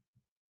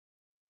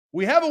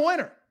 We have a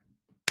winner.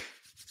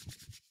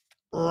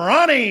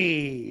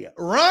 Ronnie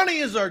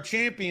is our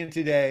champion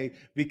today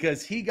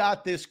because he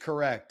got this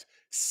correct.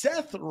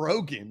 Seth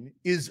Rogen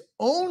is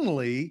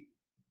only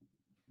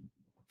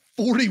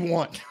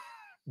 41.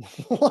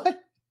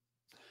 What?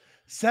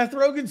 Seth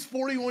Rogen's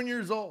 41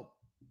 years old.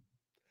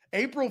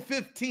 April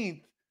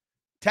 15th,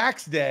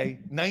 tax day,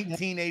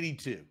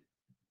 1982.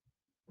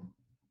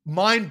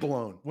 Mind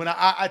blown. When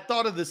I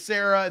thought of the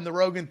Sarah and the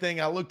Rogen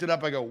thing, I looked it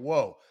up. I go,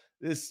 whoa,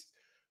 this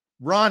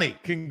Ronnie,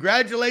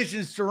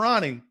 congratulations to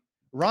Ronnie.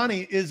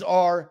 Ronnie is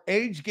our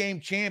age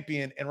game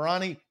champion. And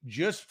Ronnie,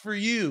 just for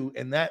you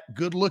and that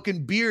good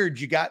looking beard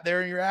you got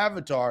there in your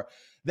avatar,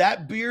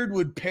 that beard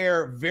would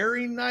pair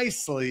very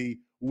nicely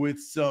with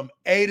some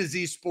A to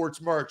Z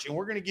sports merch. And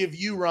we're going to give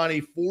you,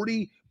 Ronnie,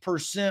 40%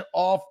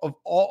 off of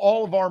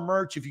all of our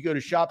merch. If you go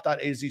to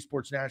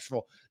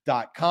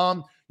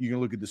shop.azsportsnashville.com, you can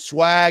look at the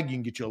swag. You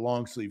can get you a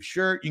long sleeve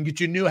shirt. You can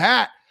get you a new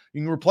hat.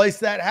 You can replace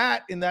that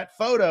hat in that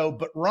photo.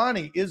 But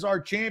Ronnie is our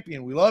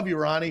champion. We love you,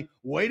 Ronnie.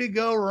 Way to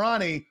go,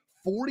 Ronnie.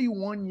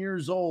 41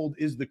 years old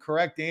is the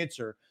correct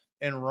answer.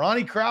 And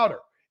Ronnie Crowder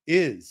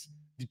is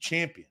the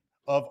champion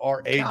of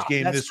our age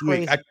game this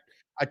week.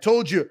 I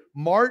told you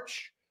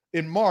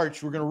in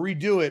March, we're going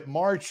to redo it.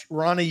 March,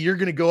 Ronnie, you're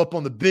going to go up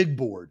on the big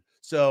board.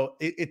 So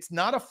it's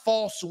not a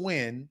false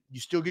win. You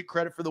still get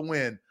credit for the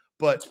win,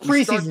 but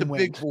we start the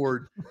big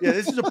board. Yeah,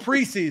 this is a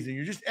preseason.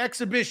 You're just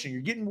exhibition.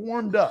 You're getting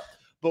warmed up.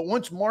 But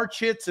once March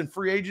hits and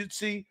free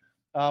agency,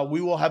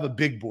 we will have a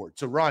big board.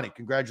 So, Ronnie,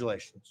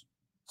 congratulations.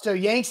 So,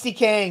 Yanksy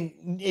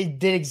Kang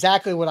did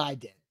exactly what I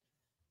did.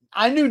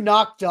 I knew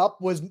Knocked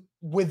Up was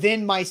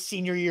within my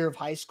senior year of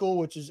high school,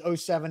 which is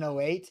 07,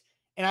 08.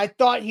 And I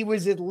thought he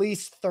was at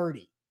least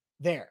 30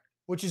 there,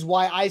 which is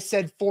why I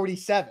said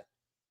 47.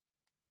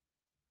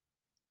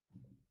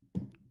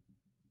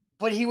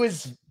 But he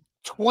was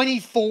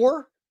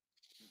 24.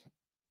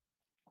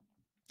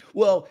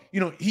 Well,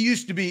 he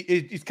used to be,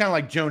 it's kind of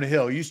like Jonah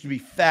Hill. He used to be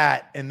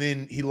fat, and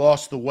then he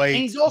lost the weight,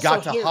 and he's also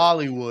got to hairy.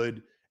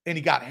 Hollywood, and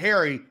he got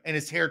hairy, and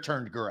his hair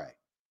turned gray.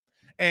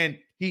 And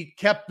he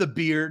kept the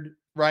beard,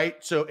 right?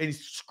 So, and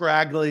he's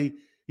scraggly.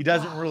 He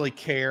doesn't really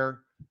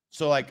care.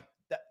 So, like,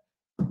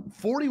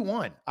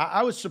 41.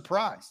 I was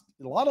surprised.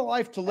 A lot of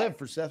life to live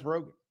for Seth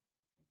Rogen.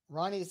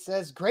 Ronnie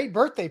says, great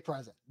birthday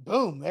present.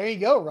 Boom. There you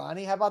go,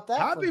 Ronnie. How about that?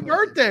 Happy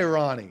birthday,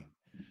 Ronnie.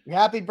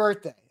 Happy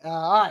birthday.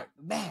 All right.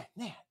 Man,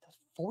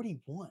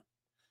 41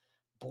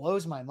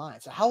 blows my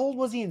mind. So how old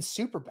was he in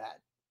Superbad?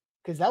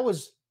 Because that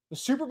was the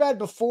Superbad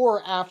before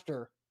or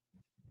after?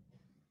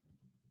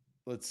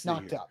 Let's see.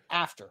 Knocked Up.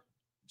 After.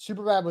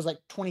 Superbad was like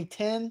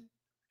 2010.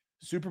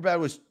 Superbad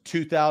was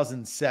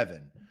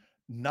 2007.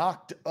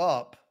 Knocked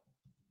Up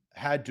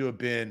had to have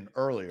been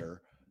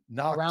earlier.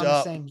 Knocked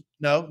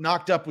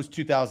Up was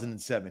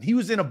 2007. He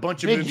was in a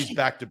bunch of movies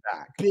back to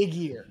back. Big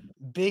year.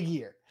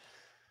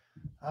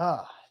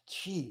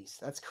 Jeez,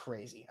 that's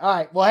crazy. All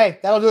right. Well, hey,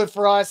 that'll do it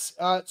for us.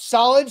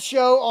 Solid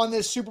show on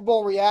this Super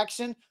Bowl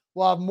reaction.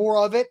 We'll have more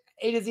of it.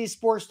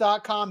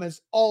 A2Zsports.com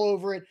is all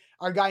over it.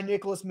 Our guy,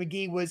 Nicholas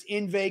McGee, was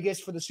in Vegas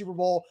for the Super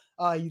Bowl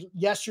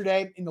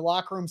yesterday in the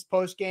locker rooms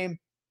post-game.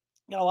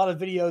 Got a lot of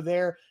video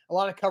there, a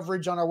lot of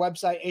coverage on our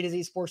website,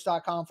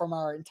 A2Zsports.com from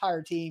our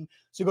entire team.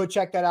 So go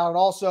check that out.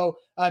 Also,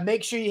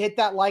 make sure you hit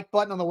that like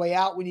button on the way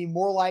out. We need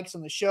more likes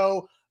on the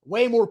show.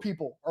 Way more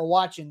people are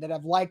watching that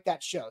have liked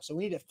that show. So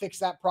we need to fix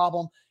that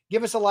problem.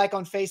 Give us a like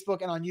on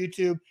Facebook and on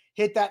YouTube.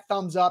 Hit that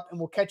thumbs up, and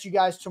we'll catch you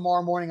guys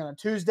tomorrow morning on a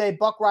Tuesday.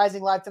 Buck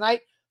Rising live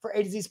tonight for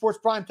A2Z Sports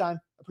Primetime.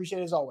 Appreciate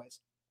it as always.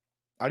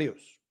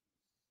 Adios.